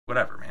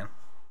 whatever, man.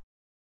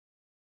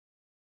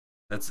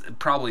 That's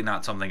probably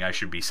not something I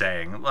should be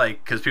saying,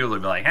 like, because people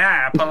would be like,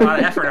 I put a lot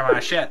of effort in my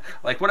shit.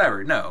 Like,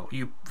 whatever. No,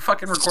 you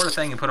fucking record a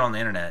thing and put it on the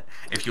internet.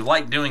 If you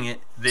like doing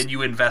it, then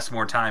you invest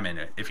more time in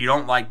it. If you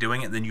don't like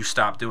doing it, then you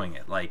stop doing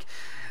it. Like,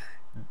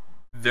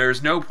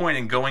 there's no point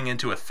in going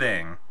into a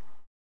thing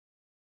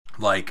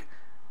like,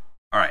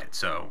 all right,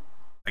 so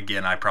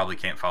again, I probably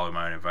can't follow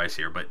my own advice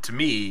here, but to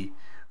me,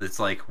 it's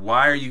like,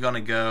 why are you going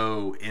to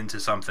go into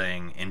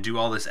something and do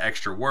all this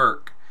extra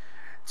work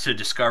to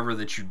discover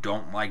that you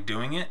don't like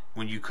doing it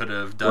when you could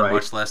have done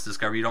much less to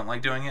discover you don't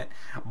like doing it?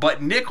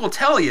 But Nick will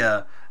tell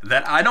you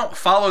that I don't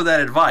follow that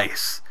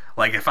advice.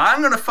 Like, if I'm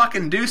going to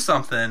fucking do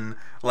something,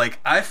 like,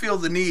 I feel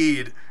the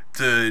need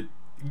to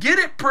get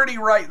it pretty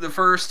right the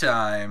first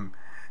time,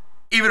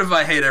 even if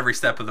I hate every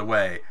step of the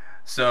way.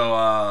 So,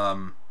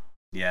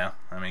 yeah,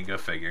 I mean, go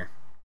figure.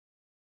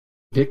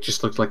 Nick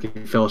just looked like he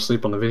fell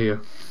asleep on the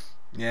video.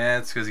 Yeah,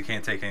 it's because he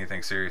can't take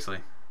anything seriously.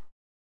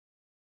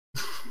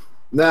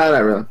 Nah,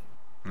 not really.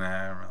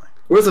 Nah, not really.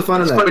 Where's the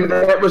fun in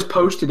that? That was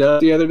posted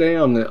up the other day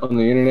on the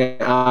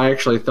internet. I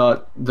actually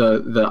thought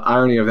the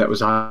irony of that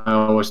was I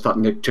always thought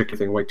Nick took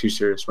everything way too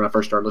serious when I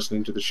first started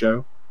listening to the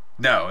show.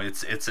 No,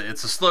 it's a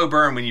slow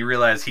burn when you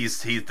realize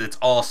it's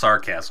all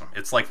sarcasm.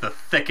 It's like the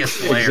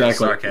thickest layer of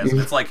sarcasm.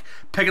 It's like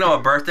picking up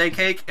a birthday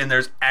cake and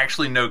there's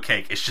actually no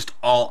cake. It's just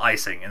all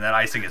icing, and that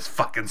icing is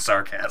fucking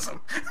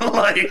sarcasm.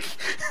 Like,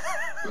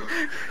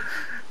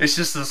 it's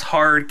just this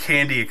hard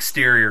candy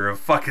exterior of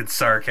fucking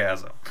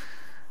sarcasm.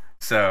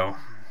 So,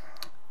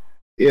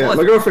 yeah,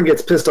 my girlfriend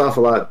gets pissed off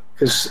a lot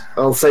because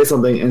I'll say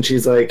something and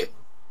she's like,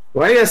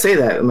 "Why do you gotta say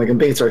that?" I'm like, "I'm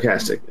being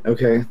sarcastic."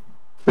 Okay.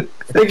 I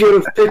think you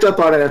would have picked up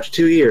on it after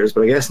 2 years,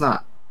 but I guess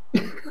not.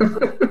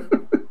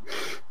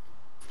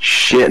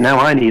 Shit, now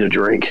I need a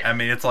drink. I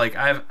mean, it's like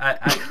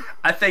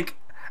I think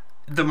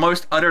the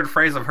most uttered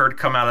phrase I've heard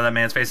come out of that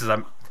man's face is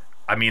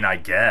I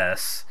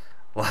guess.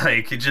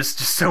 Like, just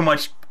so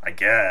much, I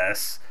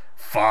guess.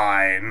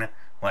 Fine.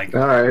 Like,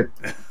 all right.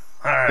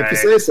 All right. If you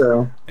say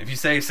so. If you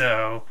say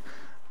so.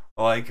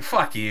 Like,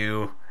 fuck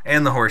you.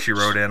 And the horse you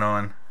rode in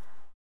on.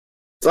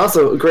 It's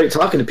also great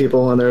talking to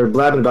people and they're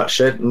blabbing about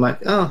shit. I'm like,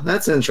 oh,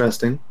 that's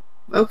interesting.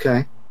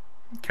 Okay.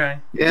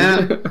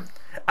 Yeah.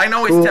 I can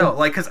always tell,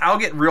 like, because I'll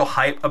get real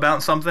hype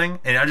about something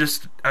and I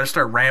just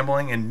start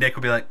rambling and Nick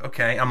will be like,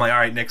 okay. I'm like, all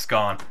right, Nick's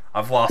gone.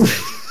 I've lost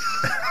him.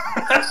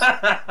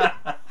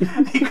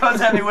 He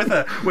comes at me with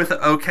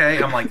a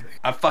okay. I'm like,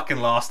 I fucking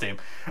lost him.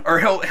 Or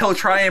he'll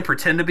try and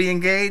pretend to be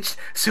engaged,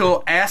 so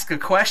he'll ask a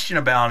question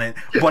about it,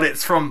 but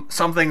it's from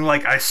something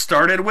like I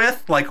started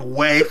with, like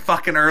way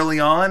fucking early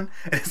on.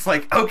 And it's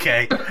like,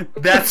 okay,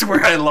 that's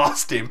where I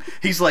lost him.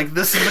 He's like,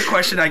 this is the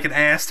question I can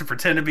ask to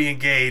pretend to be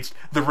engaged.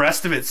 The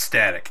rest of it's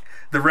static.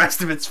 The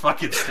rest of it's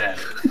fucking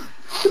static.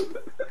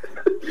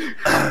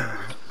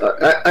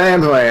 I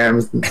am who I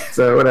am,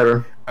 so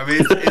whatever. I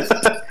mean,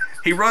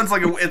 he runs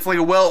like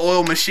a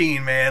well-oiled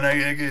machine,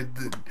 man.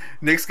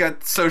 Nick's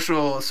got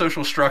social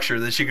structure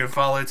that you can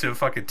follow to a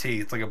fucking T.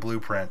 It's like a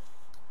blueprint.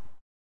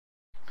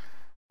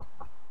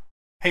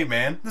 Hey,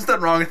 man, there's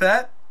nothing wrong with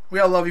that. We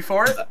all love you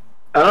for it.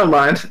 I don't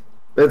mind.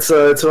 It's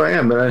who I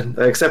am, and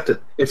I accept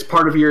it. It's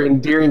part of your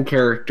endearing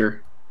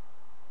character.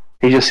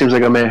 He just seems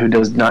like a man who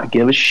does not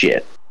give a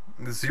shit.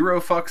 0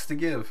 fucks to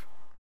give.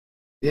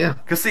 Yeah.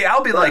 Because, see,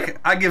 I'll be like,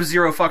 I give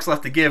 0 fucks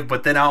left to give,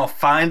 but then I'll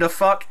find a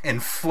fuck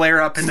and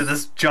flare up into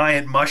this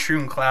giant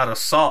mushroom cloud of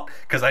salt.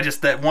 Because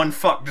that one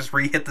fuck just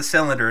re-hit the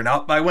cylinder and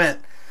up I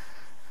went.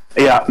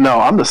 Yeah, no,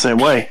 I'm the same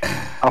way.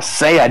 I'll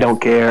say I don't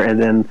care,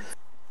 and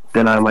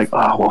then I'm like,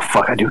 oh, well,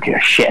 fuck, I do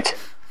care. Shit.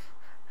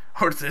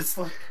 Or it's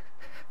like...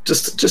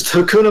 Just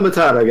Hakuna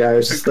Matata,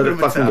 guys. Just let it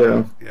fucking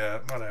go. Yeah,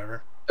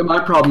 whatever. My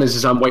problem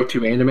is I'm way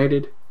too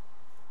animated.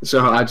 So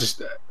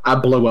I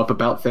blow up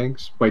about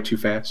things way too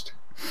fast.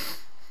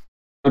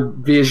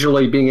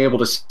 Visually being able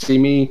to see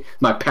me,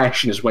 my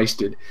passion is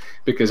wasted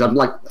because I'm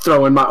like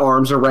throwing my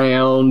arms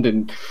around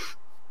and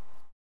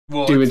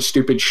doing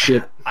stupid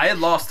shit. I had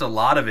lost a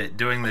lot of it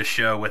doing this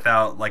show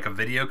without like a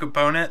video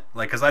component,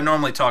 like because I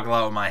normally talk a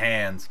lot with my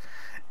hands,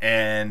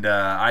 and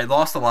I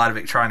lost a lot of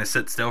it trying to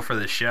sit still for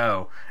the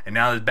show, and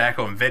now it's back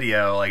on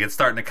video. Like it's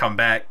starting to come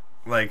back,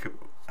 like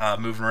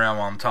moving around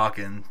while I'm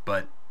talking.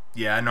 But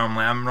yeah,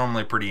 I'm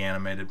normally pretty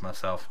animated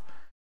myself.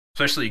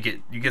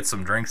 Especially you get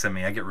some drinks in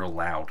me, I get real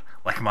loud.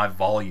 Like my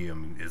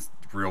volume is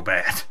real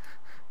bad.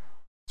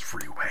 It's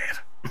real bad.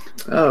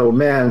 Oh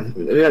man,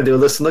 we gotta do a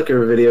listen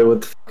looker video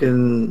with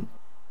fucking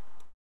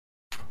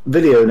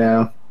video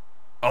now.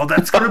 Oh,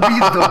 that's gonna be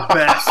the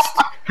best.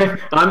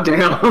 I'm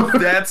down.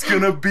 That's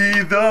gonna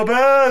be the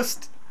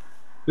best.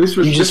 You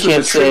just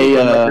can't say.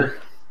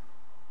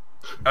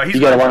 Oh, you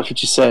gotta watch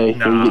what you say,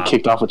 or you get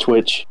kicked off of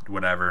Twitch.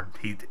 Whatever.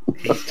 He's.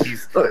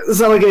 It's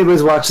not like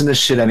anybody's watching this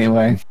shit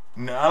anyway.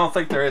 No, I don't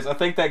think there is. I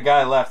think that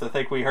guy left. I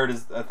think we heard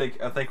his. I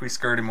think we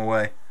scared him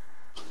away.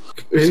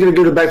 He's gonna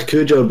go back to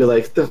Cujo and be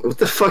like, "What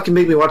the fuck you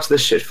make me watch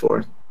this shit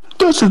for?"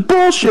 This is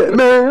bullshit,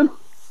 man.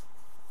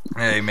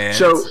 Hey, man.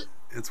 So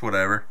it's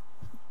whatever.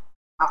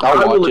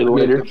 I'll watch it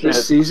later.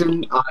 This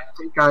season, I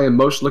think I am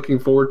most looking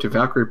forward to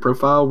Valkyrie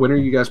Profile. When are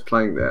you guys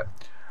playing that?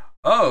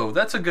 Oh,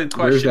 that's a good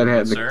question. Where's that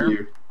at in the sir?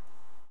 queue?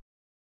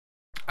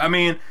 I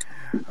mean,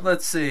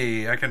 let's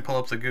see. I can pull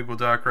up the Google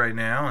Doc right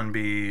now and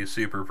be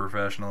super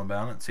professional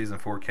about it. Season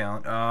 4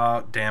 count.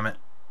 Oh, damn it.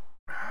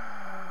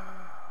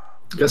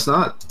 Guess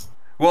not.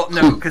 Well,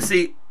 no, because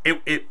see,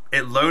 it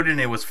loaded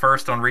and it was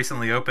first on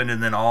recently opened,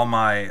 and then all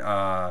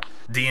my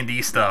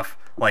D&D stuff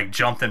like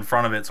jumped in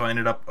front of it, so I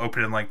ended up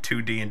opening like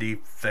 2 D&D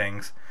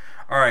things.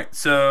 All right,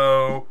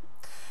 so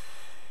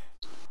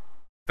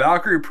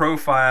Valkyrie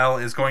Profile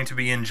is going to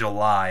be in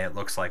July. It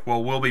looks like.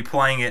 Well, we'll be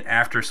playing it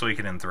after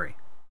Suikoden 3.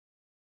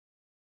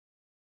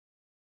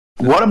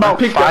 What about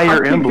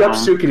Fire Emblem? I picked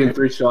up Suikoden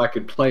 3 so I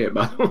could play it,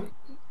 by the way.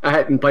 I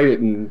hadn't played it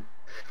in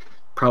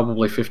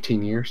probably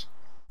 15 years.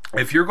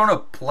 If you're going to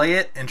play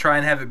it and try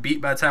and have it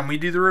beat by the time we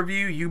do the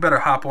review, you better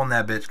hop on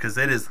that bitch, because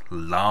it is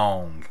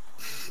long.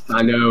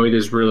 I know, it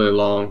is really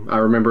long. I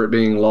remember it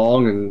being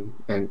long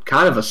and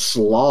kind of a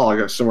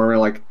slog, somewhere around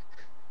like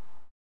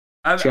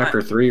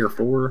chapter 3 or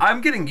 4.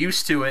 I'm getting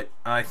used to it,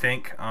 I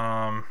think.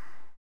 But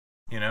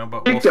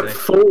picked we'll up see.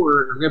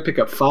 4. I'm going to pick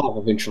up 5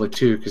 eventually,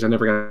 too, because I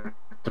never got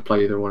to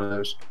play either one of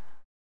those.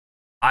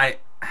 I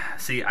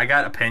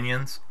got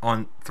opinions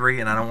on 3,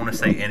 and I don't want to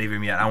say any of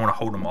them yet. I want to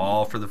hold them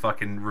all for the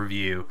fucking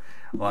review,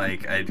 I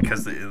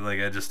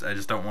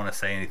just don't want to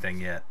say anything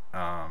yet.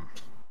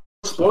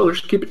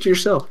 Spoilers, keep it to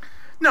yourself.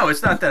 No,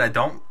 it's not that I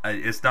don't.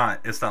 It's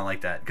not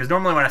like that. Because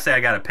normally when I say I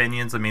got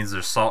opinions, it means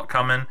there's salt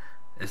coming.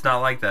 It's not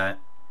like that.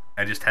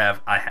 I just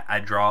have I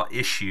draw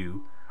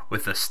issue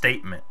with a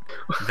statement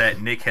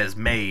that Nick has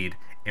made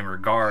in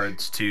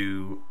regards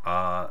to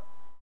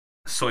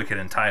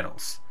Suikoden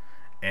titles,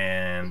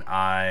 and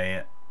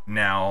I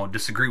now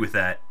disagree with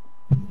that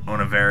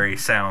on a very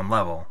sound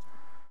level.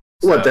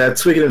 What, that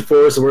Suikoden 4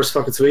 is the worst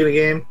fucking Suikoden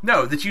game?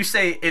 No, that you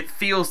say it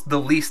feels the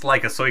least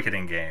like a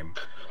Suikoden game.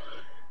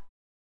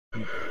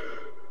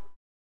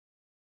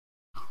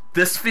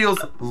 This feels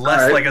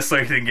less like a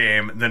Suikoden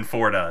game than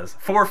 4 does.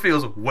 4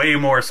 feels way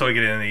more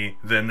Suikoden-y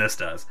than this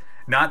does.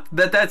 Not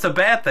that that's a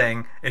bad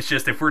thing. It's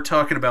just if we're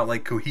talking about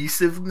like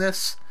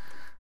cohesiveness,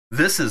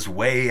 this is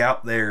way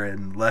out there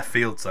in left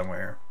field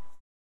somewhere.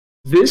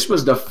 This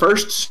was the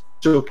first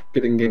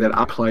Suikoden game that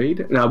I played,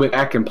 and I went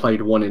back and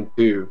played 1 and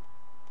 2.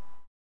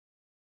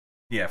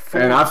 Yeah,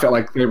 4, and I felt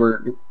like they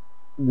were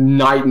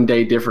night and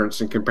day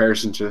difference in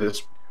comparison to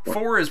this.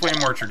 4 is way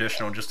more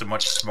traditional, just a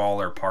much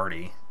smaller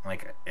party.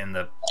 Like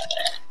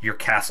your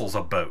castle's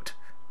a boat.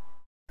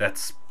 That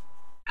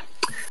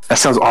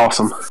sounds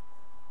awesome.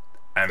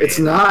 I mean, it's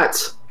not.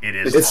 It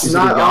is. It's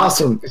not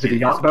awesome. Is it a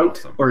yacht boat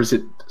awesome. Or is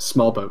it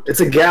small boat? It's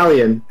a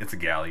galleon. It's a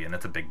galleon.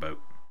 It's a big boat.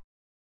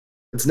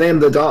 It's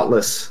named the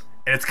Dauntless.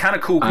 And it's kind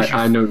of cool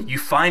because you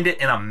find it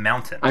in a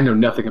mountain. I know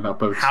nothing about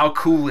boats. How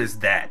cool is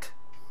that?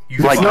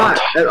 Like not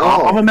at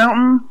all of a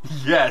mountain?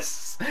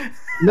 Yes.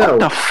 No. What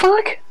the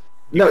fuck?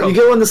 No, you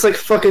go in this like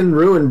fucking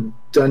ruin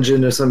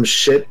dungeon or some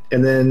shit,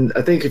 and then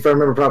I think if I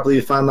remember properly,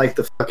 you find like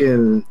the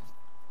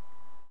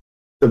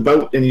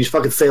boat, and you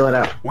fucking sail it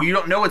out. Well, you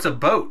don't know it's a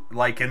boat,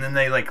 and then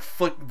they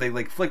flick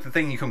the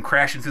thing, and you come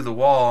crashing through the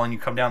wall, and you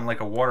come down like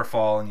a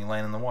waterfall, and you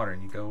land in the water,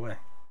 and you go away.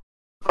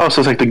 Oh,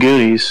 so it's like the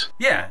Goonies.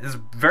 Yeah, it's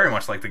very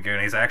much like the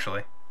Goonies,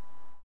 actually.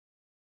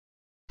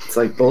 It's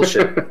like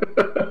bullshit.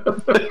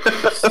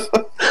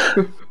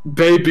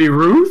 Baby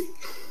Ruth.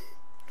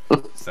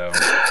 So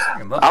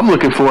I'm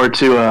looking forward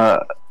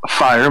to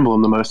Fire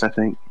Emblem the most. I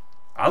think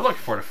I'm looking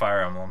forward to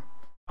Fire Emblem.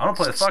 I don't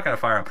play the fuck out of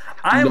Fire Emblem.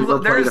 Never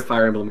played a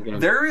Fire Emblem game.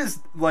 There is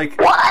like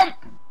what?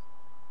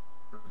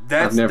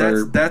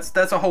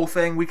 That's a whole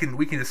thing. We can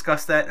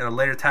discuss that at a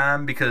later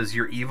time because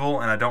you're evil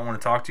and I don't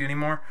want to talk to you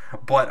anymore.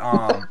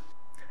 But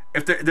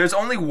if there's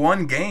only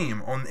one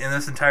game in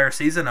this entire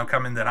season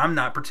upcoming that I'm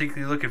not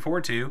particularly looking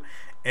forward to,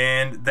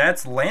 and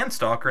that's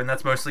Landstalker, and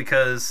that's mostly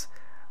because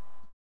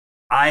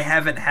I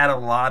haven't had a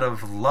lot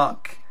of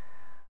luck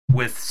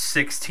with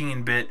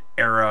 16-bit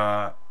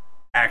era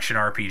action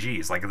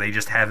RPGs. Like, they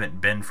just haven't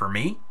been for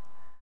me.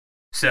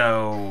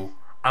 So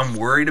I'm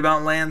worried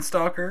about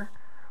Landstalker,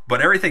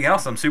 but everything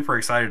else I'm super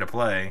excited to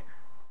play.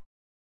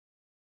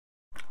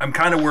 I'm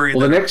kind of worried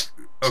Well, that the next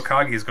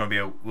Okage is going to be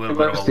a little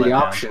bit of a of the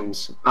letdown.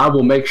 options, I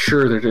will make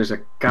sure that there's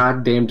a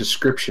goddamn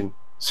description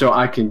so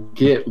I can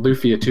get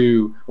Lufia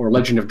 2 or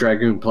Legend of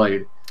Dragoon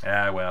played.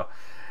 Ah, well.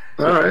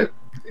 All right.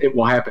 It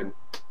will happen.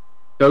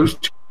 Those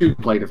two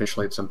played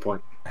eventually at some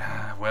point.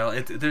 Well,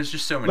 there's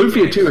just so many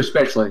Lufia games. 2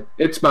 especially.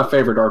 It's my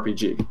favorite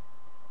RPG.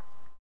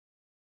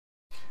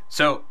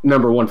 So,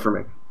 Number one for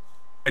me.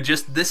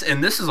 just this,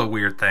 and this is a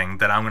weird thing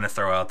that I'm going to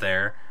throw out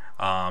there.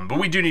 But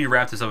we do need to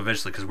wrap this up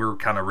eventually because we're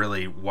kind of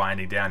really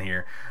winding down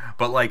here.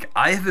 But like,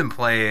 I have been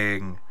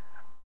playing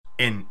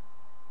an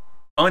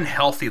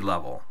unhealthy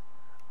level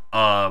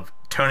of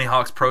Tony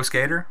Hawk's Pro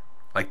Skater,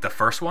 like the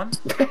first one.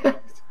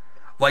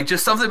 Like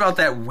just something about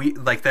that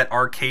like that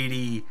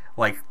arcadey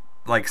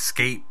like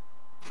skate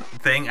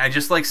thing. I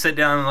just like sit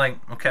down and like,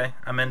 okay,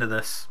 I'm into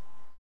this,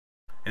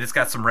 and it's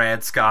got some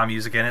rad ska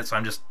music in it, so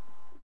I'm just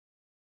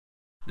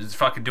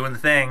fucking doing the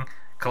thing,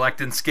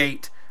 collecting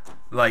skate,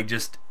 like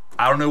just.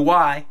 I don't know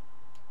why,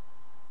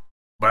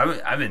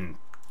 but I've been,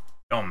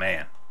 oh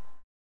man.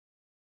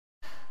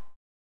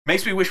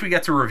 Makes me wish we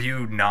got to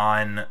review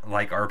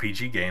non-like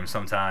RPG games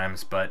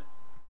sometimes, but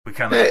we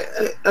kind of...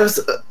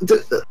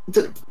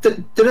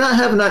 Did I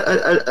have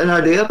an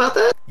idea about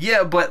that?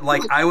 Yeah, but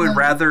like I would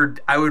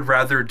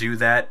rather do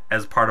that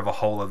as part of a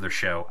whole other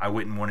show. I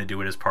wouldn't want to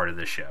do it as part of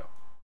this show,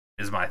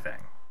 is my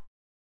thing.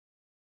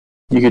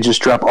 You could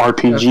just drop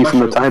RPG from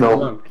the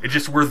title. It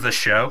just we're the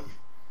show.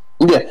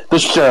 Yeah, the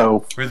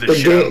show. We're the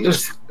show.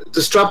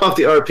 Just drop off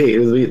the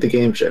RP, the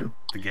game show.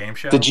 The game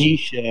show? The G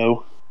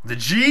show. The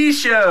G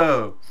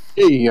show!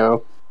 There you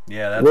go.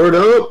 Yeah, that's... Word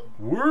up!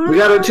 Word We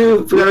got our up.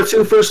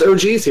 two first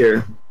OGs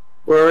here.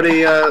 We're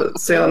already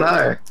sailing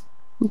high.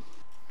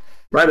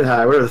 Riding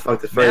high, whatever the fuck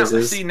the phrase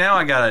is. See, now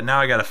I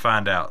gotta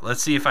find out.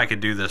 Let's see if I can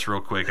do this real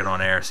quick and on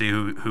air. See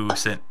who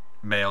sent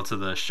mail to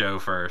the show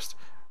first.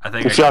 I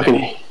think If y'all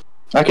can,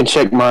 I can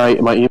check my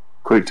email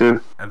quick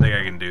too. I think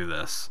I can do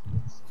this.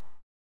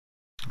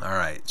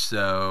 Alright,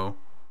 so...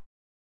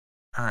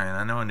 Alright,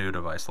 I know a new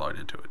device logged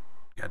into it.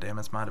 God damn,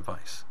 it's my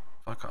device.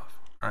 Fuck off.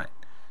 Alright.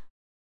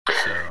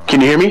 So...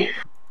 Can you hear me?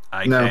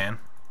 I No. can.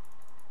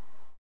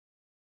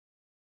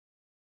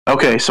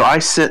 Okay, so I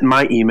sent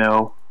my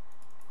email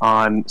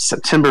on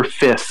September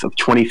 5th of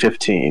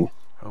 2015.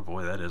 Oh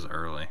boy, that is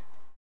early.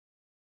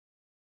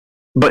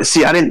 But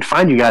see, I didn't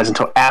find you guys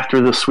until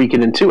after this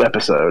Weekend in 2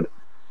 episode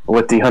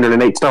with the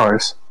 108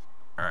 stars.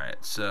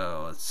 Alright,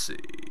 so let's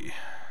see...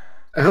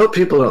 I hope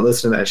people don't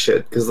listen to that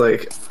shit, because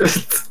like,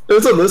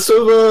 there's a list of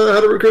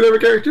how to recruit every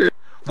character.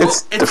 Well,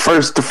 It's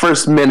the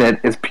first minute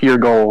is pure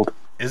gold.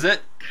 Is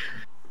it?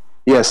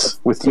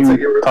 Yes, with That's like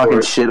you your talking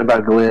report. shit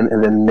about Glenn,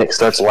 and then Nick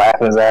starts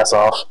laughing his ass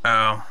off.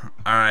 Oh,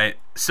 alright.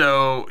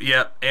 So,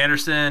 yep,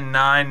 Anderson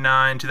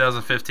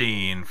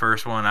 9/9/2015.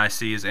 First one I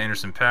see is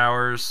Anderson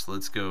Powers.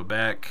 Let's go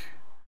back.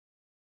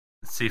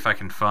 Let's see if I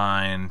can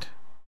find...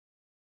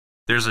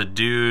 There's a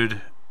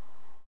dude...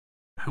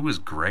 Who was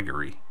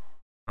Gregory?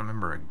 I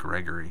remember a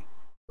Gregory.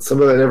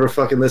 Somebody that never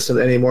fucking listened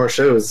to any more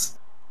shows.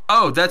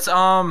 Oh, that's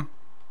BK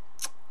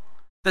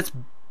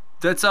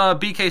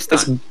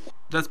Stunt.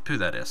 That's who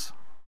that is.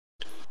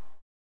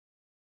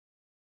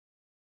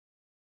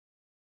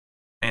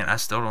 Man, I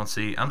still don't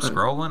see. I'm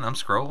scrolling.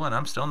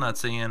 I'm still not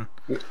seeing.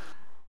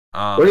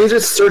 Why don't you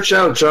just search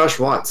out Josh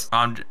Watts?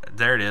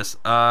 There it is.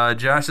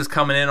 Josh is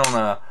coming in on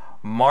a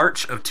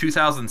March of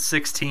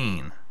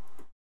 2016.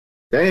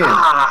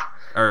 Damn.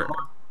 Or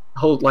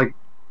Hold like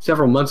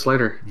several months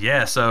later.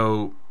 yeah,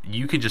 so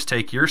you could just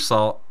take your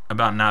salt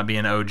about not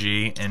being OG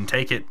and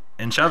take it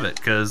and shove it,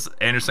 because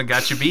Anderson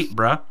got you beat,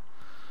 bruh.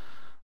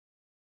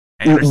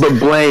 But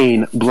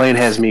Blaine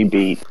has me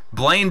beat.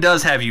 Blaine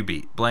does have you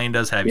beat.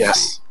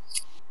 Yes.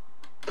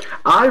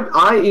 I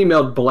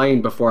emailed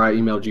Blaine before I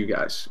emailed you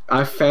guys.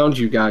 I found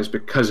you guys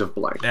because of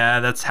Blaine.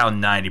 Yeah, that's how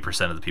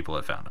 90% of the people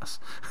have found us.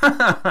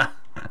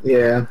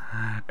 Yeah.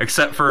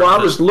 Except for Well,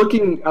 I was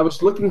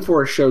looking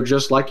for a show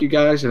just like you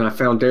guys, and I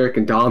found Derek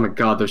and Dom, and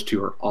God, those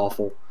two are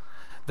awful.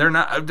 they're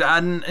not.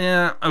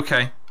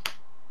 Okay.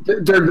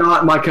 They're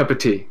not my cup of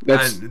tea.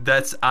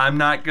 I'm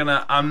not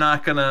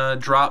gonna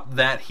drop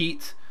that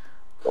heat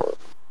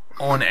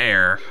on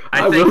air.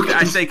 I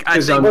think.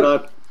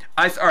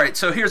 All right.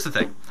 So here's the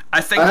thing. I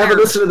think I haven't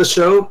listened to the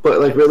show,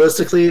 but like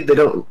realistically, they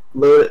don't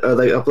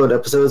upload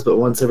episodes, but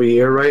once every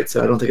year, right?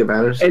 So I don't think it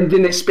matters. And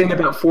then they spend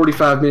about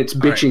 45 minutes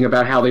bitching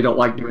about how they don't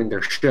like doing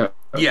their show.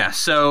 Yeah,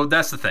 so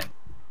that's the thing.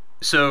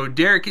 So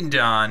Derek and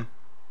Don,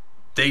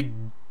 they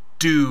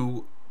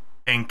do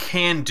and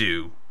can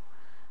do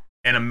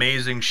an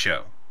amazing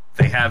show.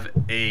 They have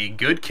a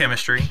good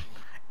chemistry,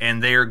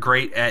 and they are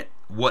great at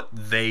what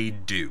they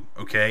do,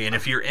 okay? And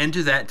if you're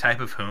into that type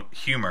of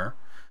humor,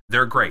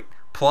 they're great.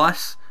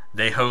 Plus,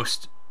 they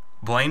host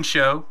Blaine's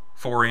show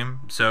for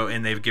him,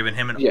 and they've given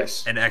him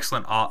an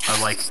excellent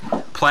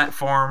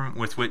platform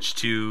with which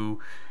to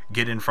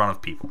get in front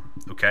of people,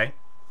 okay?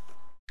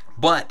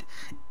 But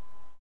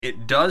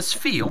it does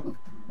feel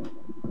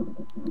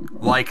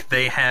like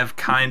they have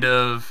kind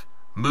of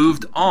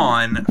moved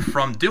on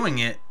from doing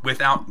it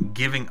without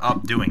giving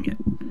up doing it.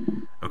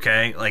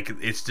 Okay, like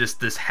it's just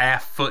this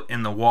half foot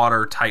in the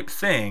water type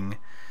thing,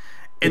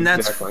 and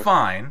that's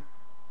fine.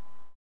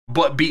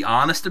 But be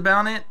honest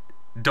about it.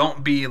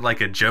 Don't be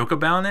like a joke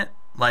about it.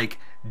 Like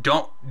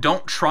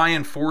don't try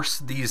and force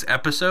these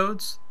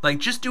episodes. Like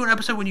just do an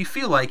episode when you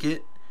feel like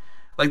it.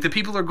 Like the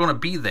people are going to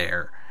be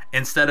there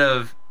instead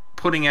of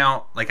putting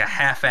out like a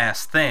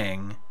half-ass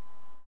thing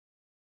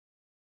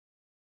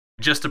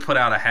just to put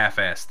out a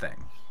half-ass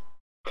thing.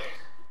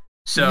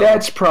 So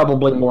that's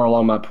probably more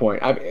along my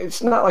point.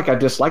 It's not like I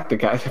dislike the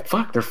guy.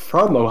 Fuck, they're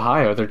from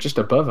Ohio. They're just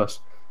above us.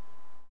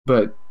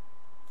 But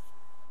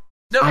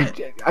no,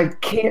 I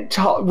can't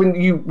talk when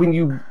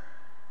you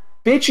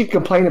bitch and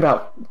complain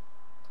about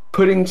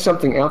putting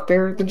something out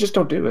there. Then just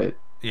don't do it.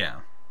 Yeah.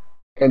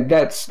 And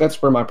that's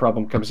where my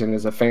problem comes in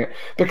as a fan,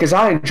 because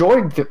I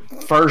enjoyed the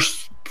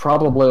first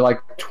probably like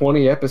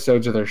 20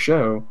 episodes of their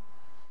show.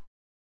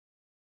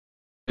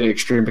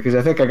 Extreme, because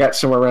I think I got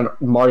somewhere around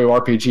Mario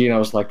RPG and I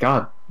was like,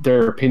 God,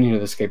 their opinion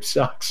of this game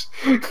sucks.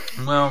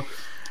 Well,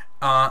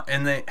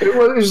 and it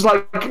was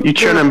like you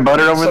churning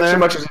butter over there. So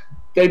much as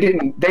they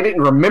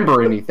didn't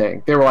remember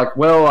anything. They were like,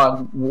 well,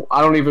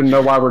 I don't even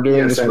know why we're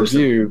doing this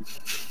review.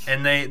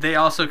 And they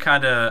also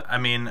kind of, I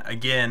mean,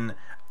 again,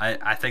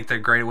 I think they're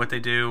great at what they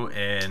do,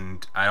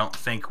 and I don't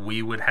think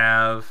we would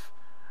have.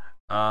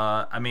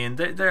 I mean,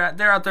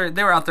 they're out there.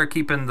 They were out there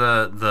keeping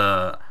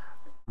the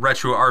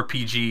retro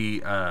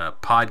RPG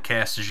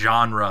podcast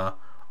genre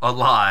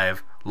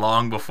alive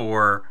long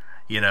before,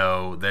 you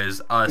know,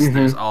 there's us. Mm-hmm.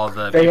 There's all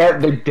the they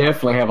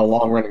definitely have a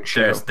long running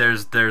show.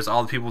 There's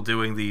all the people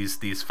doing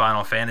these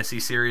Final Fantasy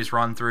series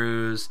run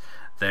throughs.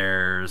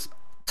 There's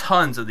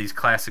tons of these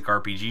classic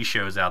RPG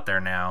shows out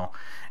there now,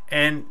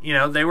 and you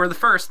know they were the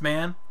first,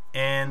 man.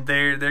 And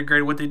they're great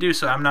at what they do.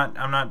 So I'm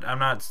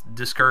not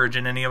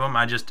discouraging any of them.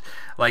 And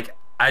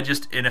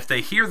if they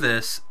hear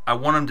this,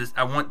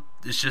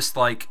 it's just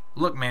like,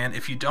 look, man,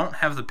 if you don't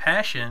have the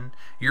passion,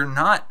 you're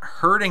not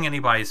hurting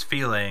anybody's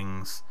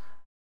feelings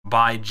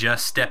by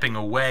just stepping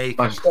away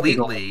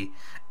completely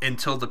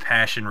until the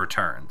passion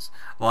returns.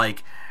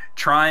 Like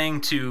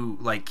trying to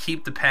like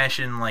keep the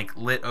passion like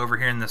lit over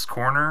here in this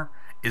corner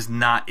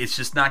it's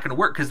just not going to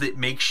work, because it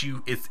makes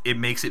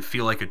it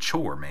feel like a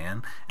chore,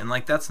 man. And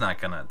like that's not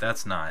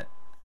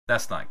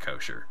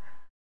kosher.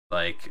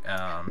 Like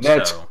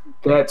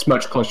that's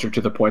much closer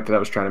to the point that I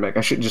was trying to make.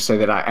 I shouldn't just say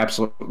that I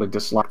absolutely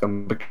dislike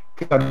them,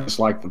 because I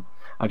dislike them.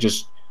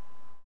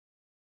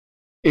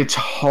 It's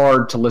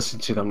hard to listen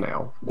to them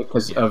now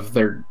because of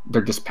their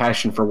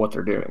dispassion for what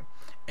they're doing.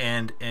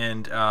 And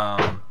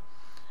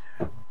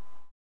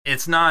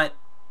it's not,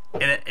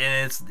 and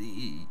it's,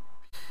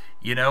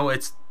 you know,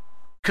 it's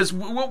because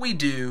what we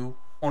do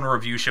on a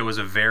review show is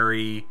a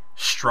very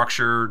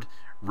structured,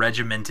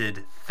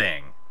 regimented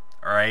thing.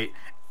 All right.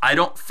 I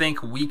don't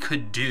think we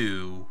could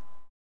do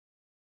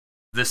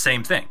the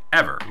same thing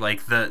ever.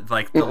 Like the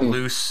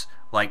loose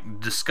like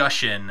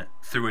discussion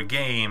through a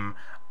game,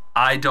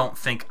 I don't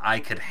think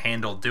I could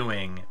handle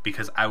doing,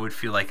 because I would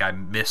feel like I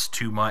missed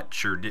too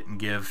much or didn't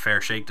give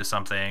fair shake to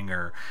something,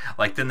 or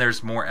like then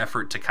there's more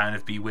effort to kind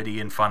of be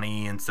witty and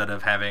funny instead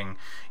of having,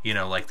 you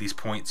know, like these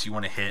points you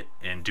want to hit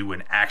and do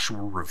an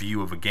actual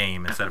review of a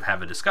game instead of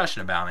have a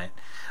discussion about it.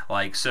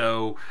 Like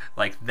so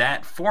like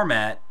that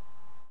format,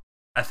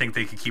 I think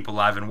they could keep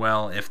alive and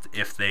well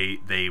if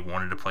they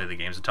wanted to play the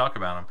games and talk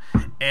about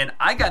them. And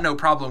I got no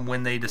problem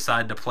when they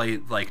decide to play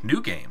like new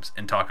games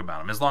and talk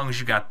about them, as long as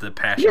you got the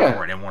passion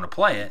for it and want to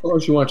play it. As long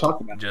as you want to talk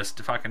about it. Just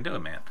fucking do it,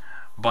 man.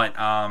 But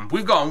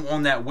we've gone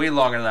on that way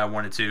longer than I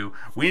wanted to.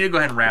 We need to go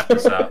ahead and wrap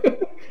this up.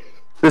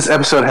 This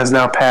episode has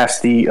now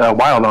passed the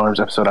Wild Arms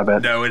episode, I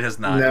bet. No, it has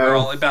not.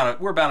 No.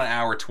 We're about an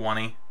hour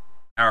 20,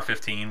 hour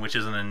 15, which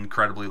is an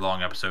incredibly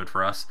long episode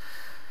for us.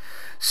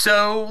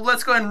 So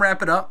let's go ahead and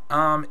wrap it up.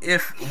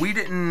 If we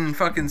didn't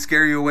fucking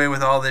scare you away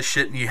with all this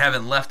shit and you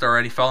haven't left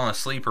already, fallen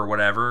asleep or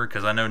whatever,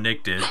 because I know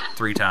Nick did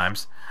 3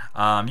 times,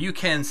 you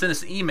can send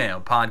us an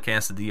email,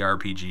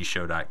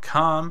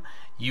 podcast@therpgshow.com.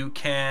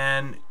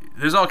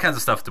 There's all kinds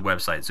of stuff at the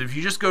website. So if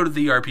you just go to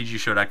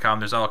therpgshow.com,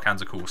 there's all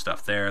kinds of cool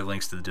stuff there,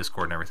 links to the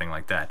Discord and everything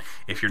like that.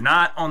 If you're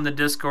not on the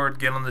Discord,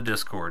 get on the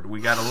Discord. We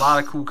got a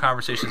lot of cool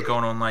conversations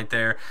going on right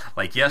there.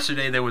 Like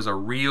yesterday, there was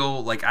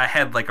I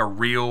had like a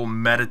real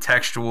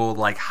metatextual,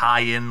 like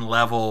high-end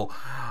level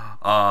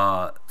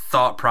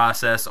thought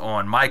process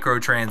on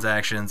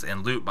microtransactions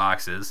and loot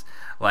boxes.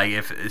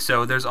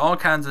 So there's all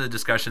kinds of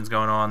discussions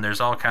going on. There's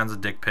all kinds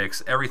of dick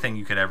pics, everything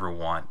you could ever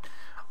want,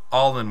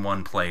 all in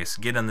one place.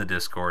 Get in the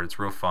Discord. It's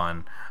real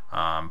fun.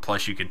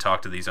 Plus, you can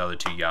talk to these other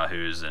 2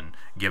 yahoos and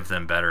give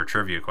them better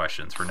trivia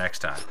questions for next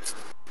time.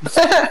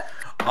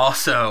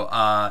 Also,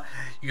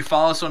 you can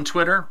follow us on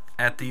Twitter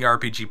at The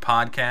RPG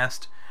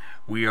Podcast.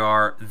 We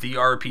are The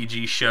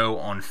RPG Show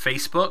on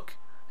Facebook,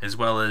 as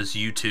well as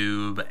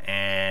YouTube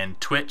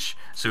and Twitch.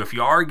 So if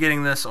you are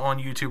getting this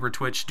on YouTube or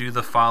Twitch, do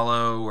the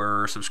follow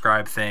or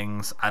subscribe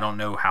things. I don't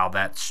know how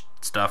that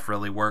stuff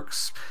really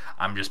works.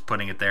 I'm just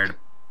putting it there to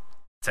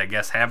I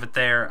guess have it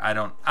there. I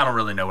don't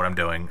really know what I'm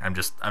doing. I'm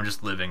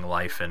just living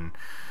life and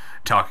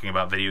talking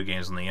about video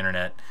games on the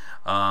internet.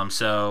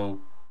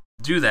 So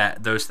do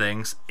those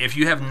things. If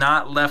you have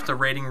not left a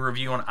rating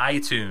review on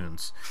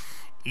iTunes,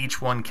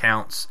 each one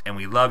counts, and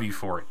we love you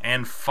for it.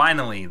 And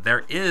finally,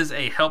 there is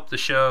a Help the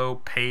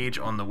Show page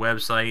on the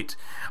website.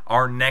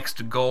 Our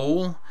next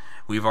goal,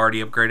 we've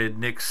already upgraded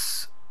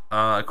Nick's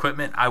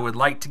equipment. I would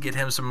like to get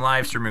him some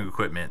live streaming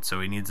equipment, so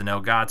he needs an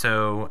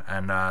Elgato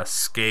and a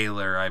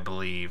scaler, I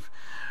believe.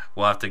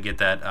 We'll have to get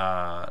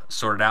that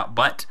sorted out,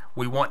 but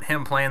we want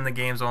him playing the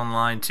games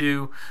online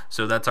too,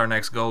 so that's our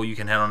next goal. You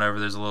can head on over.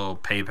 There's a little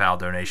PayPal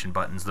donation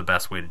button's the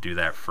best way to do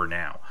that for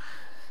now.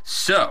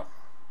 So,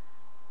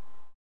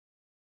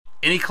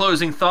 any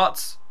closing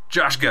thoughts?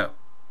 Josh, go.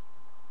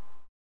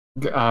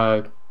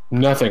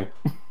 Nothing.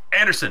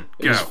 Anderson,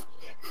 go.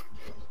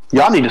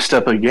 Y'all need to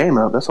step a game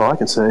up. That's all I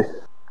can say.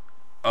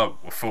 Oh,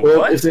 for Well,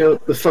 what? if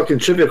the fucking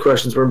trivia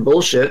questions were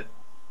bullshit.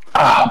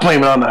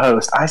 Blame it on the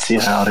host. I see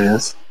how it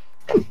is.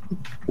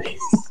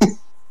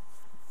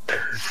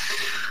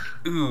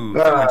 Ooh,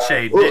 throwing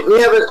shade. Well,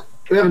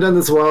 we haven't done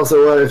this in a while,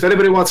 so if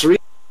anybody wants to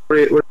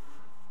reach,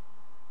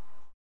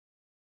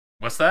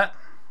 What's that?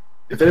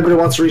 if anybody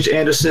wants to reach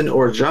Anderson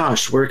or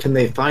Josh, where can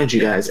they find you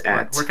guys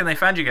at? Where can they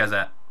find you guys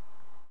at?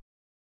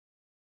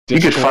 You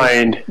could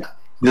find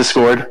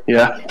Discord.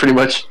 Yeah, pretty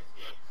much.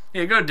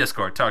 Yeah, go to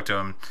Discord. Talk to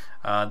him.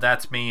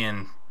 That's me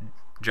and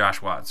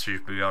Josh Watts. You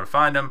should be able to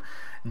find him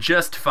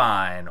just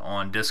fine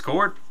on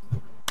Discord.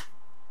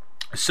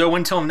 So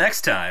until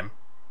next time,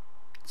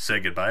 say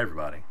goodbye,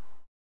 everybody.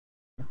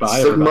 Bye,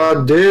 Suck everybody.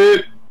 my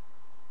dick.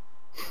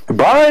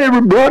 Goodbye,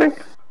 everybody.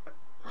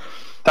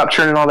 Stop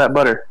churning all that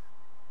butter.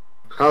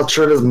 I'll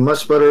churn as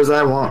much butter as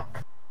I want.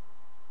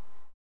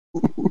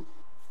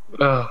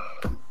 Ugh.